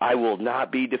I will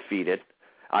not be defeated,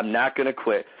 I'm not going to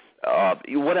quit,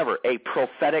 whatever, a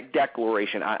prophetic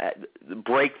declaration,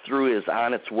 breakthrough is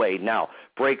on its way now,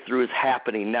 breakthrough is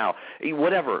happening now,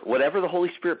 whatever the Holy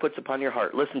Spirit puts upon your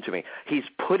heart, listen to me, he's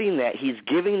giving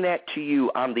that to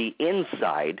you on the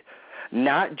inside,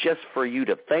 not just for you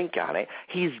to think on it,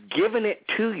 he's given it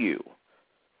to you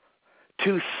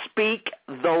to speak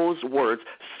those words,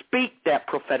 speak that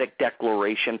prophetic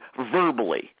declaration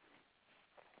verbally.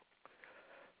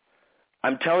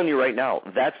 I'm telling you right now,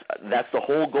 that's the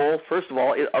whole goal, first of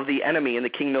all, of the enemy in the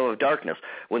kingdom of darkness.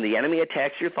 When the enemy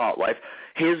attacks your thought life,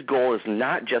 his goal is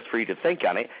not just for you to think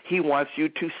on it. He wants you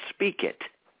to speak it.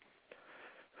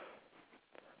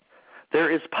 There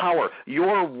is power.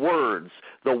 Your words,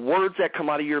 the words that come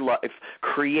out of your life,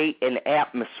 create an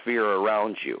atmosphere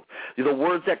around you. The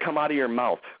words that come out of your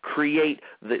mouth create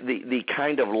the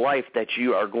kind of life that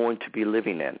you are going to be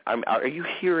living in. Are you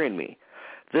hearing me?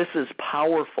 This is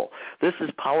powerful. This is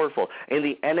powerful. And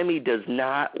the enemy does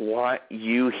not want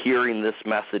you hearing this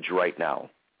message right now.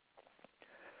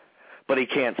 But he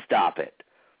can't stop it.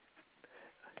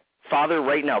 Father,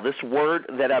 right now, this word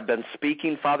that I've been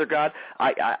speaking, Father God,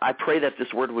 I pray that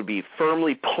this word would be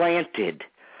firmly planted,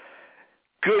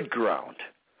 good ground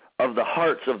of the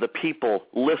hearts of the people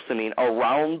listening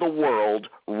around the world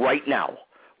right now,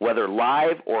 whether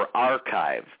live or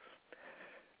archive.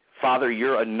 Father,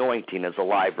 your anointing is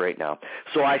alive right now.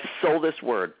 So I sow this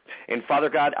word. And Father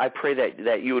God, I pray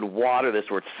that you would water this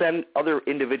word. Send other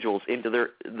individuals into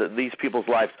these people's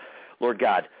lives, Lord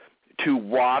God, to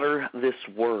water this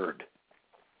word.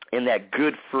 And that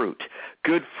good fruit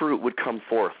would come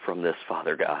forth from this,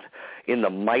 Father God, in the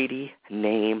mighty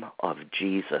name of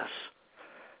Jesus.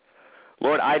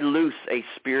 Lord, I loose a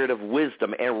spirit of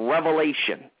wisdom and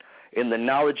revelation in the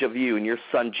knowledge of you and your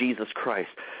Son, Jesus Christ.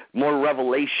 More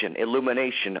revelation,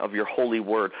 illumination of your holy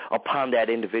word upon that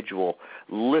individual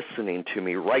listening to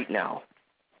me right now.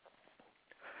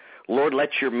 Lord, let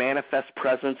your manifest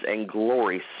presence and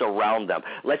glory surround them.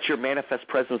 Let your manifest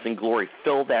presence and glory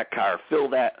fill that car, fill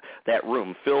that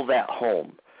room, fill that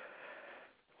home.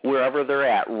 Wherever they're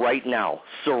at right now,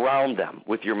 surround them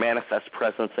with your manifest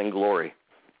presence and glory.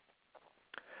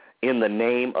 In the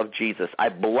name of Jesus, I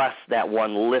bless that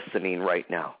one listening right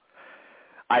now.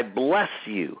 I bless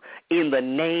you in the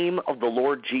name of the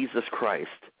Lord Jesus Christ.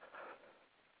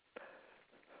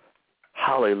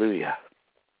 Hallelujah.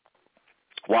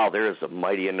 Wow, there is a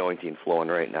mighty anointing flowing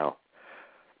right now.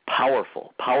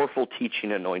 Powerful, powerful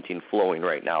teaching anointing flowing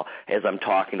right now as I'm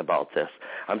talking about this.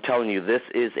 I'm telling you, this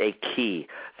is a key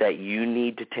that you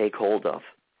need to take hold of.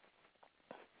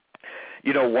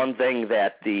 You know, one thing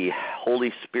that the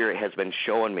Holy Spirit has been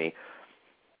showing me,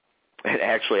 and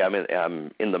actually I'm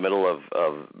in the middle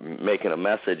of making a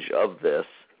message of this.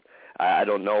 I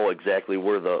don't know exactly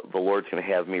where the Lord's going to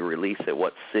have me release it,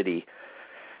 what city,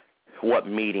 what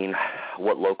meeting,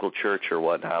 what local church or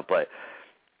whatnot, but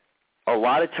a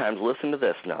lot of times, listen to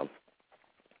this now,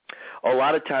 a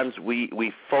lot of times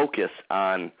we focus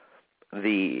on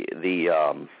the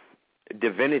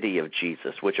divinity of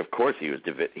Jesus, which of course he was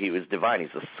divine. He's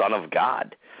the Son of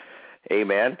God.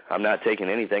 Amen. I'm not taking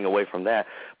anything away from that.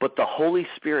 But the Holy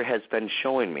Spirit has been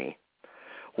showing me,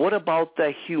 what about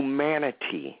the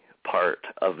humanity part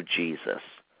of Jesus?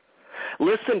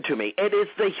 Listen to me. It is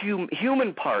the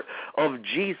human part of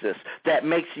Jesus that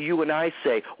makes you and I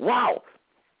say, wow,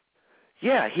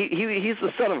 yeah, he's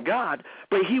the Son of God,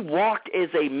 but he walked as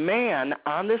a man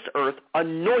on this earth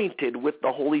anointed with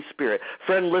the Holy Spirit.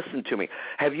 Friend, listen to me.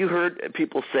 Have you heard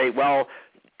people say, well,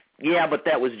 yeah, but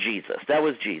that was Jesus. That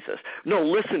was Jesus. No,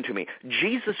 listen to me.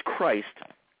 Jesus Christ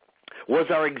was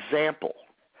our example.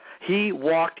 He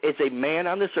walked as a man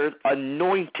on this earth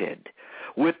anointed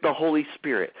with the Holy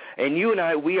Spirit. And you and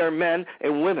I, we are men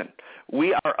and women.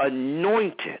 We are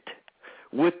anointed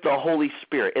with the Holy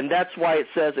Spirit. And that's why it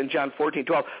says in John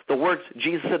 14:12,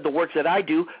 Jesus said, the works that I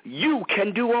do, you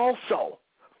can do also.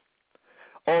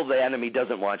 Oh, the enemy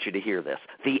doesn't want you to hear this.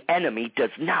 The enemy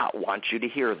does not want you to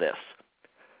hear this.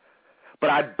 But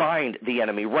I bind the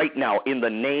enemy right now in the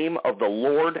name of the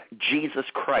Lord Jesus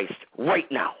Christ right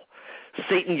now.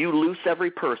 Satan, you loose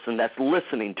every person that's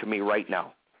listening to me right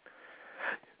now.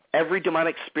 Every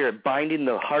demonic spirit binding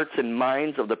the hearts and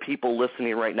minds of the people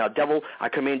listening right now. Devil, I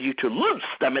command you to loose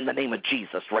them in the name of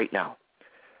Jesus right now.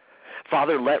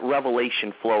 Father, let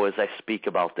revelation flow as I speak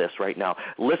about this right now.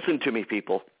 Listen to me,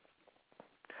 people.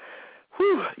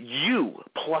 You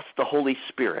plus the Holy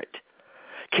Spirit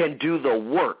can do the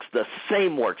works, the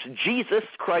same works. Jesus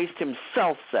Christ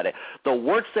himself said it. The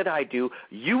works that I do,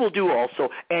 you will do also,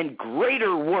 and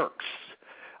greater works.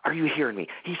 Are you hearing me?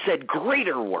 He said,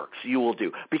 greater works you will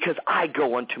do because I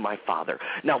go unto my Father.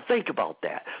 Now think about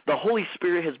that. The Holy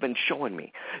Spirit has been showing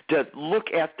me to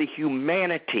look at the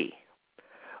humanity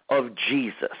of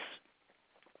Jesus.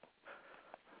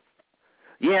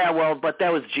 Yeah, well, but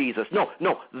that was Jesus. No,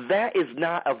 that is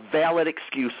not a valid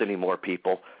excuse anymore,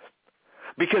 people.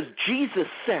 Because Jesus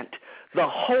sent the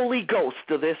Holy Ghost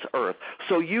to this earth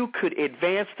so you could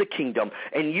advance the kingdom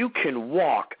and you can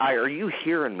walk. Are you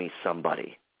hearing me,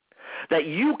 somebody? That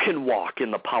you can walk in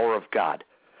the power of God.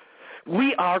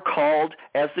 We are called,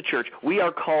 as the church, we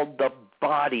are called the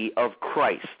body of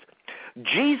Christ.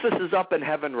 Jesus is up in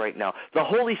heaven right now. The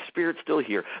Holy Spirit's still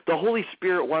here. The Holy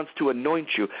Spirit wants to anoint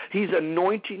you. He's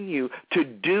anointing you to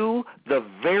do the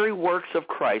very works of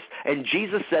Christ. And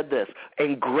Jesus said this,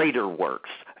 and greater works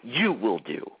you will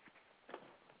do.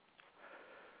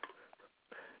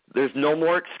 There's no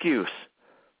more excuse.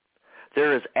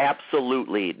 There is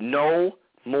absolutely no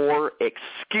more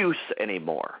excuse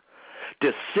anymore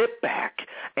to sit back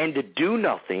and to do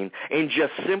nothing and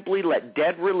just simply let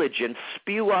dead religion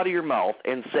spew out of your mouth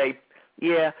and say,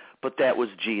 yeah, but that was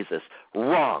Jesus.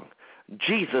 Wrong.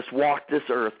 Jesus walked this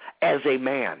earth as a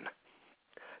man.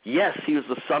 Yes, he was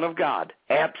the Son of God,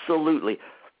 absolutely.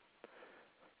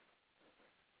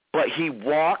 But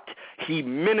he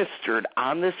ministered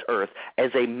on this earth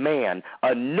as a man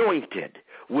anointed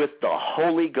with the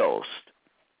Holy Ghost.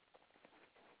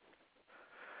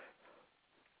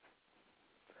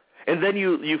 And then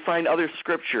you find other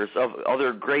scriptures of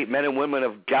other great men and women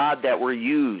of God that were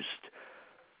used.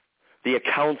 The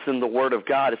accounts in the Word of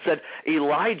God. It said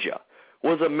Elijah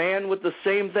was a man with the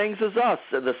same things as us,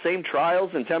 and the same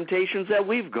trials and temptations that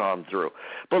we've gone through.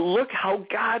 But look how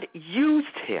God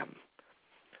used him.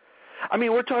 I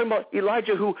mean, we're talking about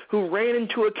Elijah who ran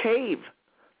into a cave.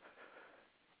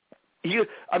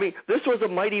 This was a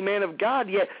mighty man of God,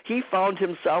 yet he found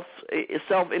himself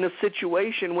in a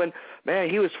situation when, man,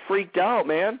 he was freaked out,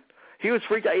 man. He was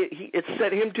freaked out. It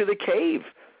sent him to the cave.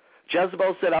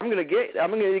 Jezebel said, I'm going to get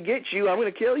you. I'm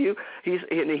going to kill you.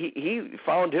 He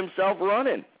found himself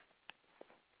running.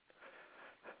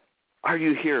 Are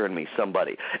you hearing me,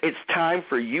 somebody? It's time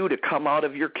for you to come out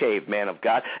of your cave, man of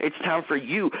God. It's time for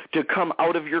you to come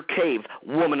out of your cave,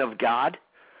 woman of God.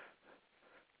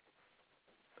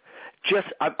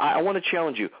 I want to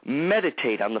challenge you.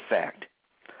 Meditate on the fact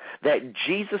that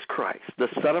Jesus Christ, the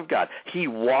Son of God, he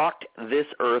walked this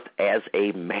earth as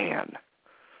a man,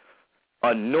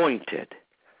 anointed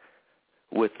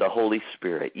with the Holy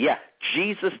Spirit. Yeah,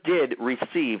 Jesus did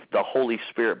receive the Holy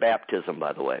Spirit baptism,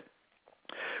 by the way.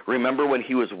 Remember when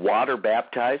he was water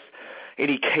baptized and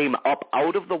he came up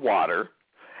out of the water,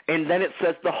 and then it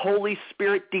says the Holy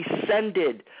Spirit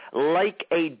descended like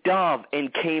a dove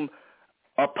and came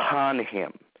upon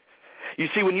him. You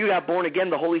see, when you got born again,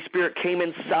 the Holy Spirit came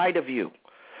inside of you.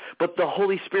 But the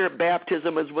Holy Spirit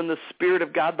baptism is when the Spirit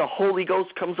of God, the Holy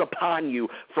Ghost, comes upon you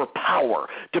for power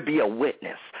to be a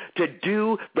witness, to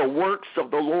do the works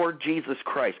of the Lord Jesus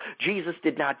Christ. Jesus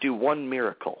did not do one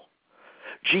miracle.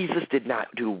 Jesus did not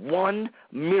do one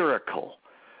miracle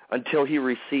until he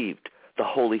received the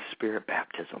Holy Spirit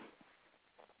baptism.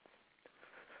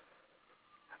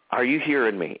 Are you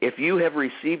hearing me? If you have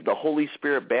received the Holy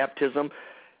Spirit baptism,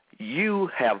 you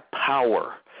have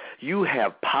power. You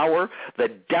have power. The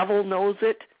devil knows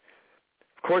it.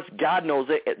 Of course, God knows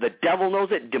it. The devil knows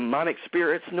it. Demonic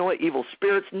spirits know it. Evil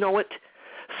spirits know it.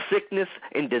 Sickness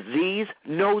and disease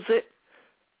knows it.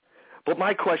 But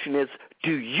my question is,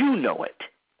 do you know it?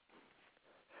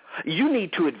 You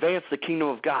need to advance the kingdom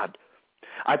of God.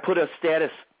 I put a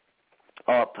status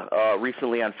up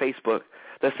recently on Facebook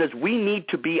that says we need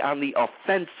to be on the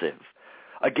offensive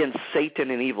against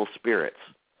Satan and evil spirits.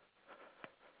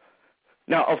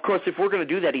 Now, of course, if we're going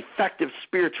to do that, effective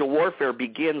spiritual warfare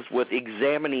begins with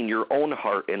examining your own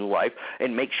heart in life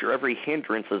and make sure every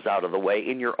hindrance is out of the way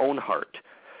in your own heart.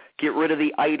 Get rid of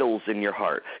the idols in your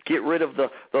heart. Get rid of the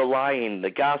lying,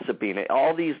 the gossiping,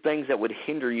 all these things that would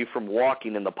hinder you from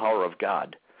walking in the power of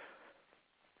God.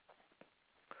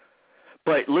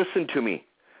 But listen to me.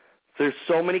 There's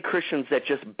so many Christians that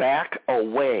just back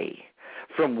away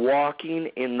from walking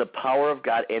in the power of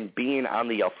God and being on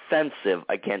the offensive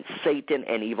against Satan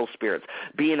and evil spirits,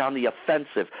 being on the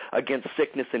offensive against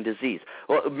sickness and disease.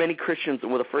 Well, many Christians,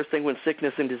 the first thing when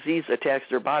sickness and disease attacks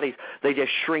their bodies, they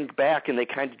just shrink back and they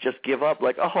kind of just give up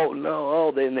like, oh,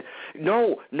 no.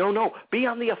 No. Be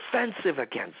on the offensive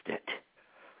against it.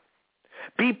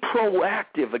 Be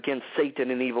proactive against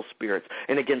Satan and evil spirits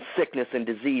and against sickness and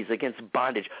disease, against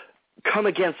bondage. Come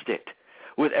against it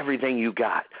with everything you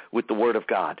got, with the Word of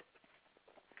God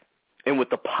and with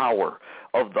the power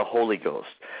of the Holy Ghost.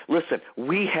 Listen,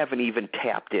 we haven't even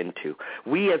tapped into,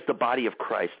 we as the body of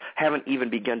Christ haven't even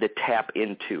begun to tap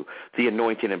into the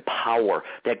anointing and power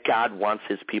that God wants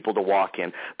his people to walk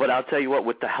in. But I'll tell you what,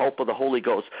 with the help of the Holy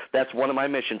Ghost, that's one of my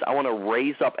missions. I want to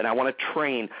raise up and I want to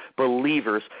train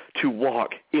believers to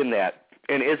walk in that.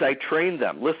 And as I train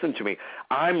them, listen to me,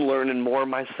 I'm learning more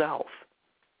myself.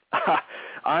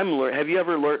 Have you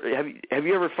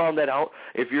ever found that out?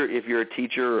 If you're a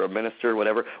teacher or a minister or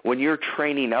whatever, when you're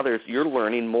training others, you're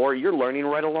learning more. You're learning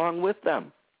right along with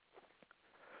them.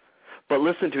 But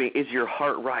listen to me, is your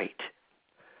heart right?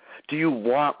 Do you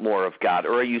want more of God,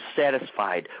 or are you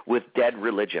satisfied with dead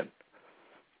religion?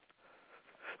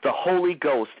 The Holy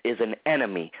Ghost is an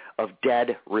enemy of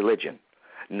dead religion.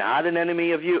 Not an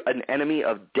enemy of you, an enemy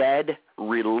of dead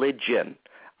religion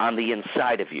on the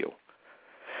inside of you.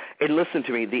 And listen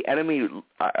to me, the enemy,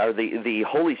 or the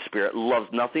Holy Spirit loves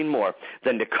nothing more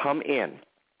than to come in.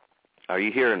 Are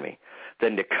you hearing me?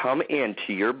 than to come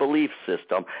into your belief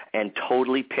system and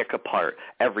totally pick apart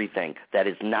everything that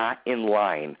is not in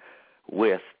line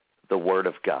with the Word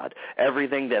of God,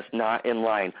 everything that's not in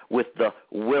line with the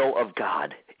will of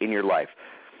God in your life.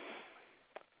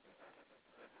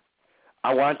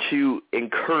 I want to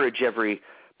encourage every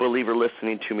believer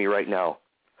listening to me right now.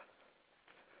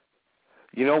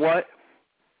 You know what?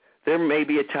 There may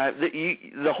be a time that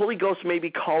the Holy Ghost may be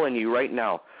calling you right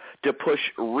now to push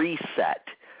reset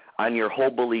on your whole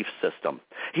belief system.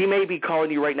 He may be calling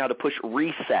you right now to push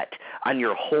reset on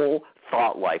your whole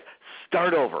thought life.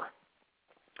 Start over.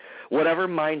 Whatever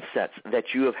mindsets that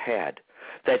you have had,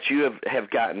 that you have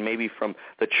gotten maybe from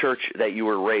the church that you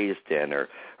were raised in or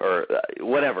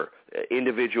whatever,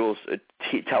 individuals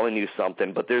telling you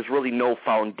something, but there's really no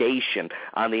foundation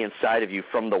on the inside of you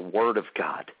from the Word of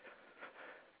God.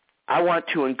 I want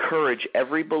to encourage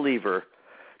every believer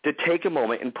to take a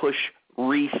moment and push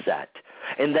reset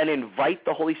and then invite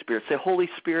the Holy Spirit. Say, Holy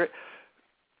Spirit,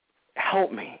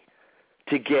 help me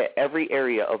to get every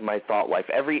area of my thought life,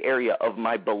 every area of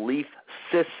my belief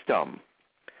system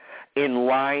in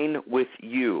line with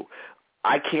you.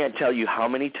 I can't tell you how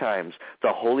many times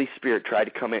the Holy Spirit tried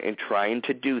to come in and trying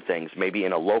to do things, maybe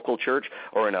in a local church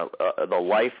or in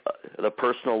the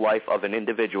personal life of an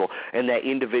individual, and that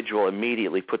individual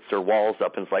immediately puts their walls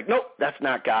up and is like, nope, that's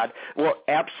not God. Well,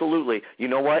 absolutely. You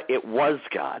know what? It was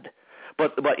God.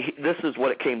 But this is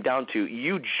what it came down to.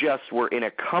 You just were in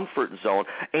a comfort zone,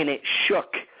 and it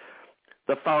shook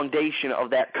the foundation of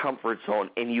that comfort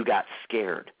zone, and you got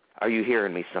scared. Are you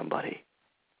hearing me, somebody?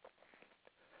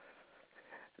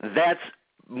 That's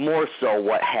more so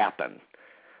what happened.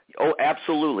 Oh,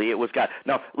 absolutely, it was God.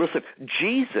 Now, listen,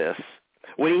 Jesus,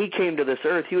 when he came to this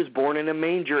earth, he was born in a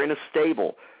manger in a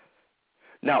stable.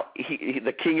 Now, he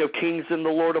the King of Kings and the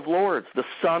Lord of Lords, the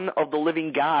Son of the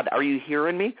living God. Are you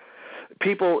hearing me?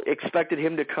 People expected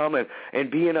him to come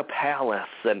and be in a palace,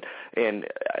 and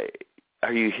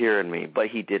are you hearing me? But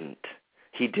he didn't.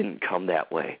 He didn't come that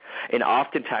way. And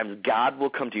oftentimes God will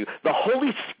come to you. The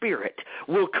Holy Spirit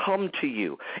will come to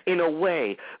you in a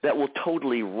way that will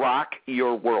totally rock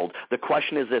your world. The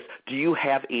question is this: do you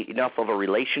have enough of a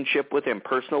relationship with him,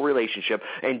 personal relationship,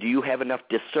 and do you have enough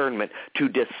discernment to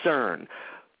discern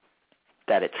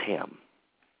that it's him?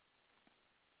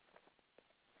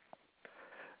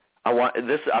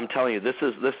 I'm telling you, this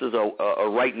is a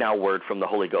right now word from the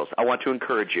Holy Ghost. I want to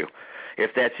encourage you.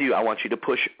 If that's you, I want you to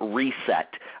push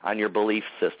reset on your belief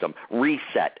system,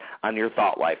 reset on your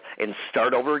thought life, and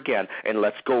start over again, and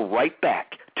let's go right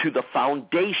back to the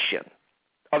foundation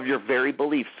of your very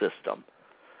belief system,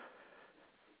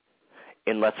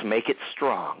 and let's make it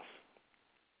strong.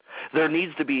 There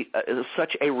needs to be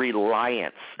such a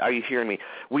reliance. Are you hearing me?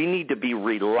 We need to be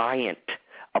reliant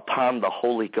upon the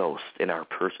Holy Ghost in our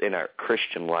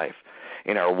Christian life,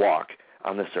 in our walk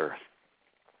on this earth.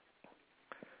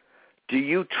 Do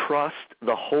you trust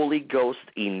the Holy Ghost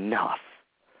enough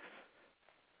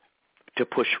to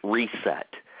push reset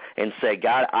and say,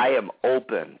 God, I am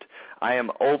opened. I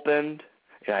am opened,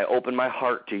 and I open my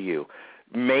heart to you.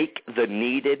 Make the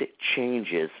needed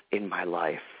changes in my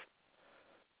life.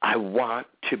 I want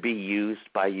to be used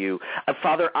by you.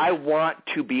 Father, I want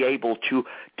to be able to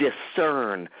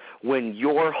discern when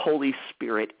your Holy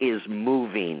Spirit is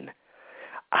moving.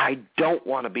 I don't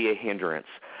want to be a hindrance.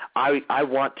 I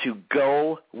want to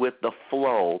go with the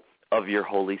flow of your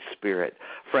Holy Spirit.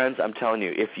 Friends, I'm telling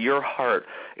you, if your heart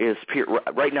is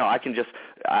right now, I can just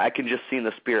see in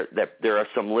the Spirit that there are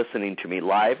some listening to me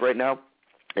live right now,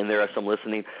 and there are some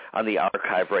listening on the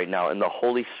archive right now, and the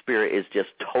Holy Spirit is just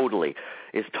totally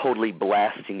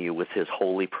blasting you with his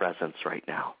holy presence right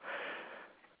now.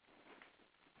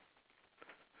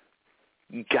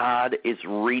 God is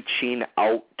reaching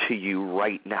out to you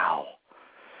right now.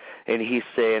 And he's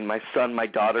saying, my son, my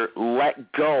daughter,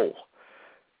 let go.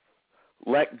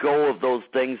 Let go of those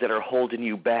things that are holding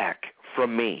you back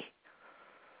from me.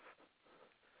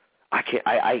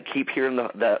 I keep hearing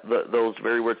those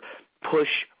very words. Push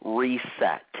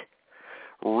reset.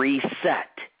 Reset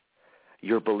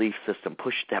your belief system.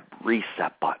 Push that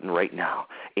reset button right now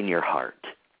in your heart.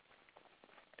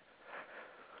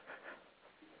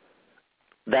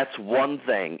 That's one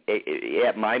thing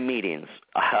at my meetings.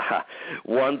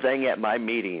 One thing at my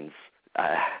meetings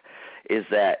is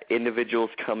that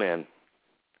individuals come in,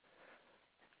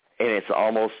 and it's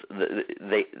almost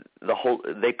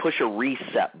they push a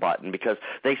reset button because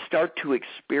they start to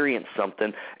experience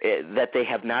something that they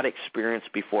have not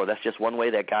experienced before. That's just one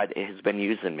way that God has been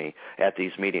using me at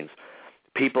these meetings.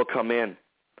 People come in,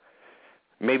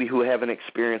 maybe who haven't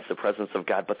experienced the presence of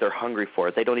God, but they're hungry for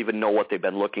it. They don't even know what they've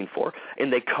been looking for.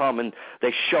 And they come and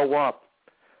they show up,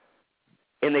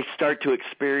 And they start to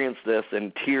experience this,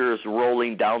 and tears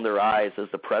rolling down their eyes as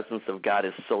the presence of God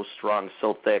is so strong,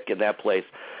 so thick in that place,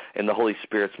 and the Holy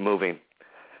Spirit's moving.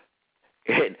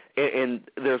 And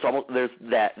there's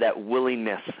that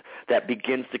willingness that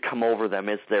begins to come over them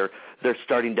as they're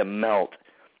starting to melt.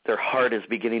 Their heart is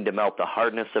beginning to melt. The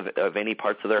hardness of any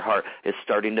parts of their heart is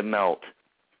starting to melt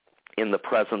in the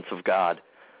presence of God.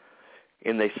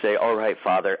 And they say, all right,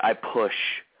 Father, I push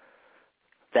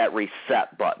that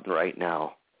reset button right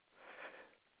now.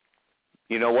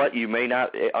 You know what? You may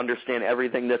not understand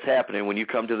everything that's happening when you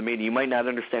come to the meeting. You might not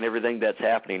understand everything that's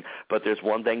happening, but there's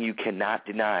one thing you cannot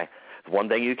deny. One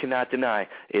thing you cannot deny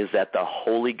is that the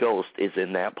Holy Ghost is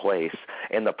in that place.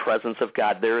 In the presence of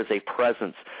God, there is a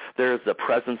presence. There is the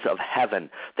presence of heaven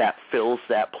that fills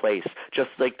that place,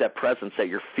 just like that presence that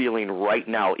you're feeling right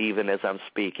now, even as I'm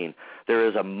speaking. There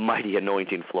is a mighty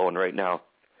anointing flowing right now.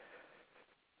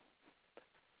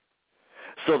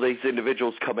 So these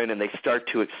individuals come in and they start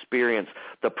to experience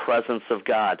the presence of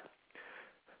God,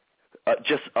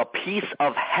 just a piece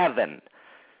of heaven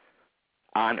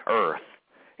on earth.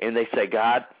 And they say,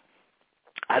 God,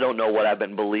 I don't know what I've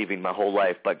been believing my whole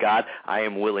life, but God, I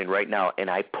am willing right now, and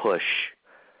I push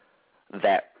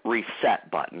that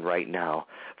reset button right now.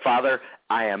 Father,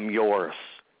 I am yours.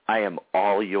 I am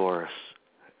all yours.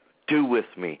 Do with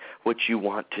me what you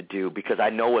want to do, because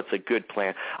I know it's a good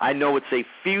plan. I know it's a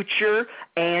future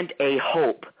and a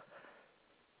hope.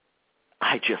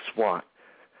 I just want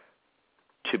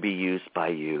to be used by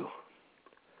you.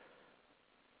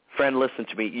 Friend, listen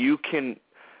to me. You can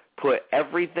put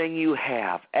everything you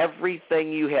have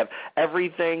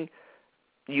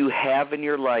in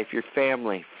your life, your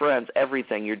family, friends,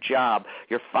 everything, your job,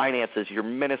 your finances, your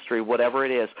ministry, whatever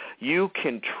it is, you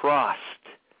can trust.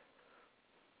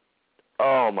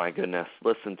 Oh, my goodness,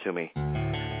 listen to me.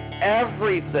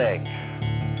 Everything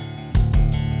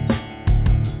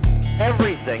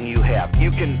you have, you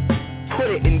can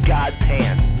put it in God's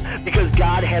hands, because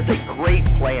God has a great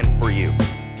plan for you.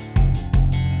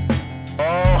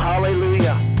 Oh,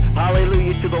 hallelujah.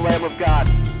 Hallelujah to the Lamb of God.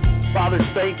 Father,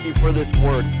 thank you for this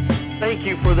word. Thank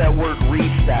you for that word,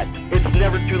 reset. It's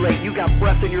never too late. You got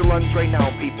breath in your lungs right now,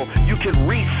 people. You can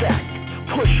reset.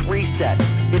 Push reset.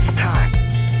 It's time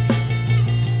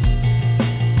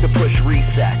to push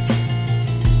reset.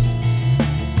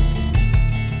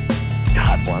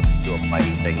 God wants to do a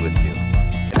mighty thing with you.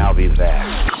 And I'll be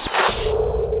back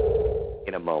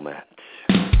in a moment.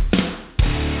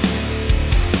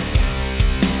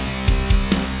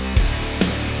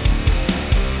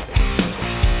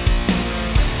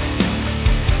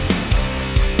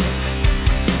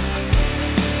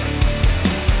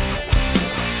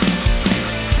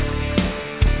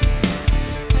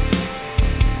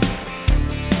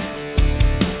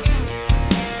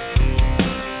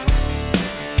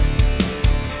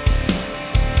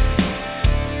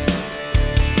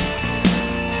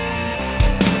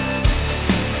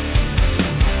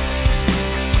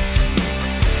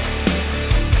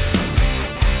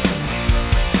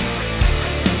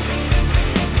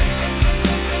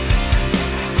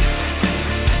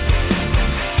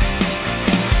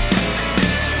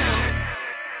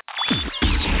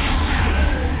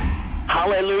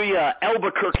 Hallelujah.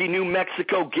 Albuquerque, New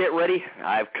Mexico, get ready.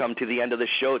 I've come to the end of the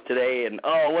show today, and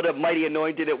oh, what a mighty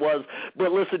anointing it was.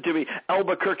 But listen to me,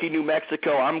 Albuquerque, New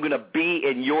Mexico, I'm going to be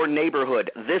in your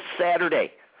neighborhood this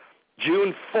Saturday,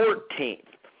 June 14th,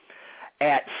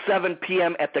 at 7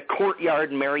 p.m. at the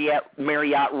Courtyard Marriott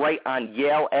right on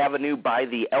Yale Avenue by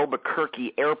the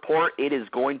Albuquerque Airport. It is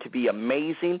going to be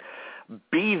amazing.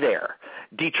 Be there.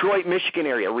 Detroit, Michigan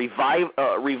area,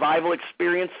 revival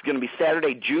experience is going to be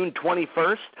Saturday, June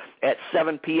 21st at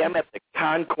 7 p.m. at the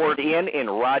Concord Inn in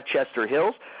Rochester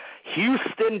Hills.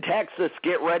 Houston, Texas,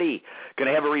 get ready. Going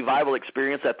to have a revival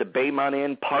experience at the Baymont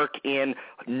Inn Park Inn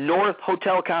North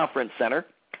Hotel Conference Center.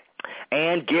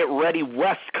 And get ready,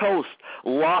 West Coast,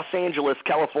 Los Angeles,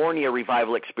 California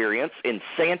revival experience in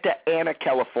Santa Ana,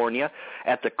 California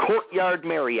at the Courtyard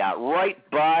Marriott right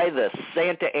by the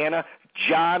Santa Ana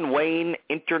John Wayne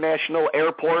International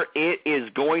Airport. It is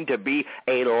going to be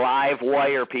a live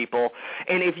wire, people.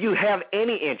 And if you have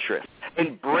any interest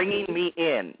in bringing me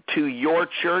in to your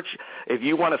church, if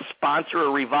you want to sponsor a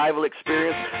revival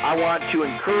experience, I want to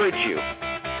encourage you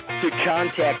to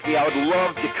contact me. I would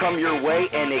love to come your way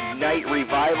and ignite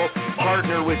revival,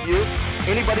 partner with you.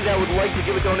 Anybody that would like to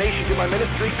give a donation to my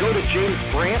ministry, go to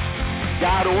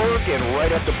jamesbrandt.org, and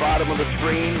right at the bottom of the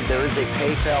screen, there is a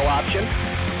PayPal option.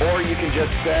 Or you can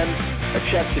just send a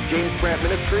check to James Brandt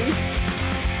Ministries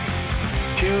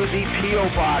to the P.O.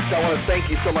 Box. I want to thank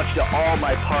you so much to all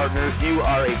my partners. You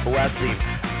are a blessing.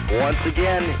 Once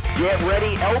again, get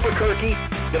ready, Albuquerque.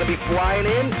 going to be flying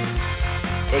in,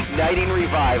 igniting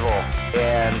revival,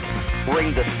 and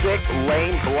bring the sick,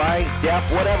 lame, blind, deaf,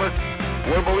 whatever.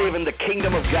 We're believing the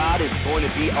kingdom of God is going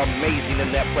to be amazing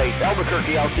in that place.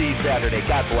 Albuquerque, I'll see you Saturday.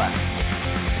 God bless.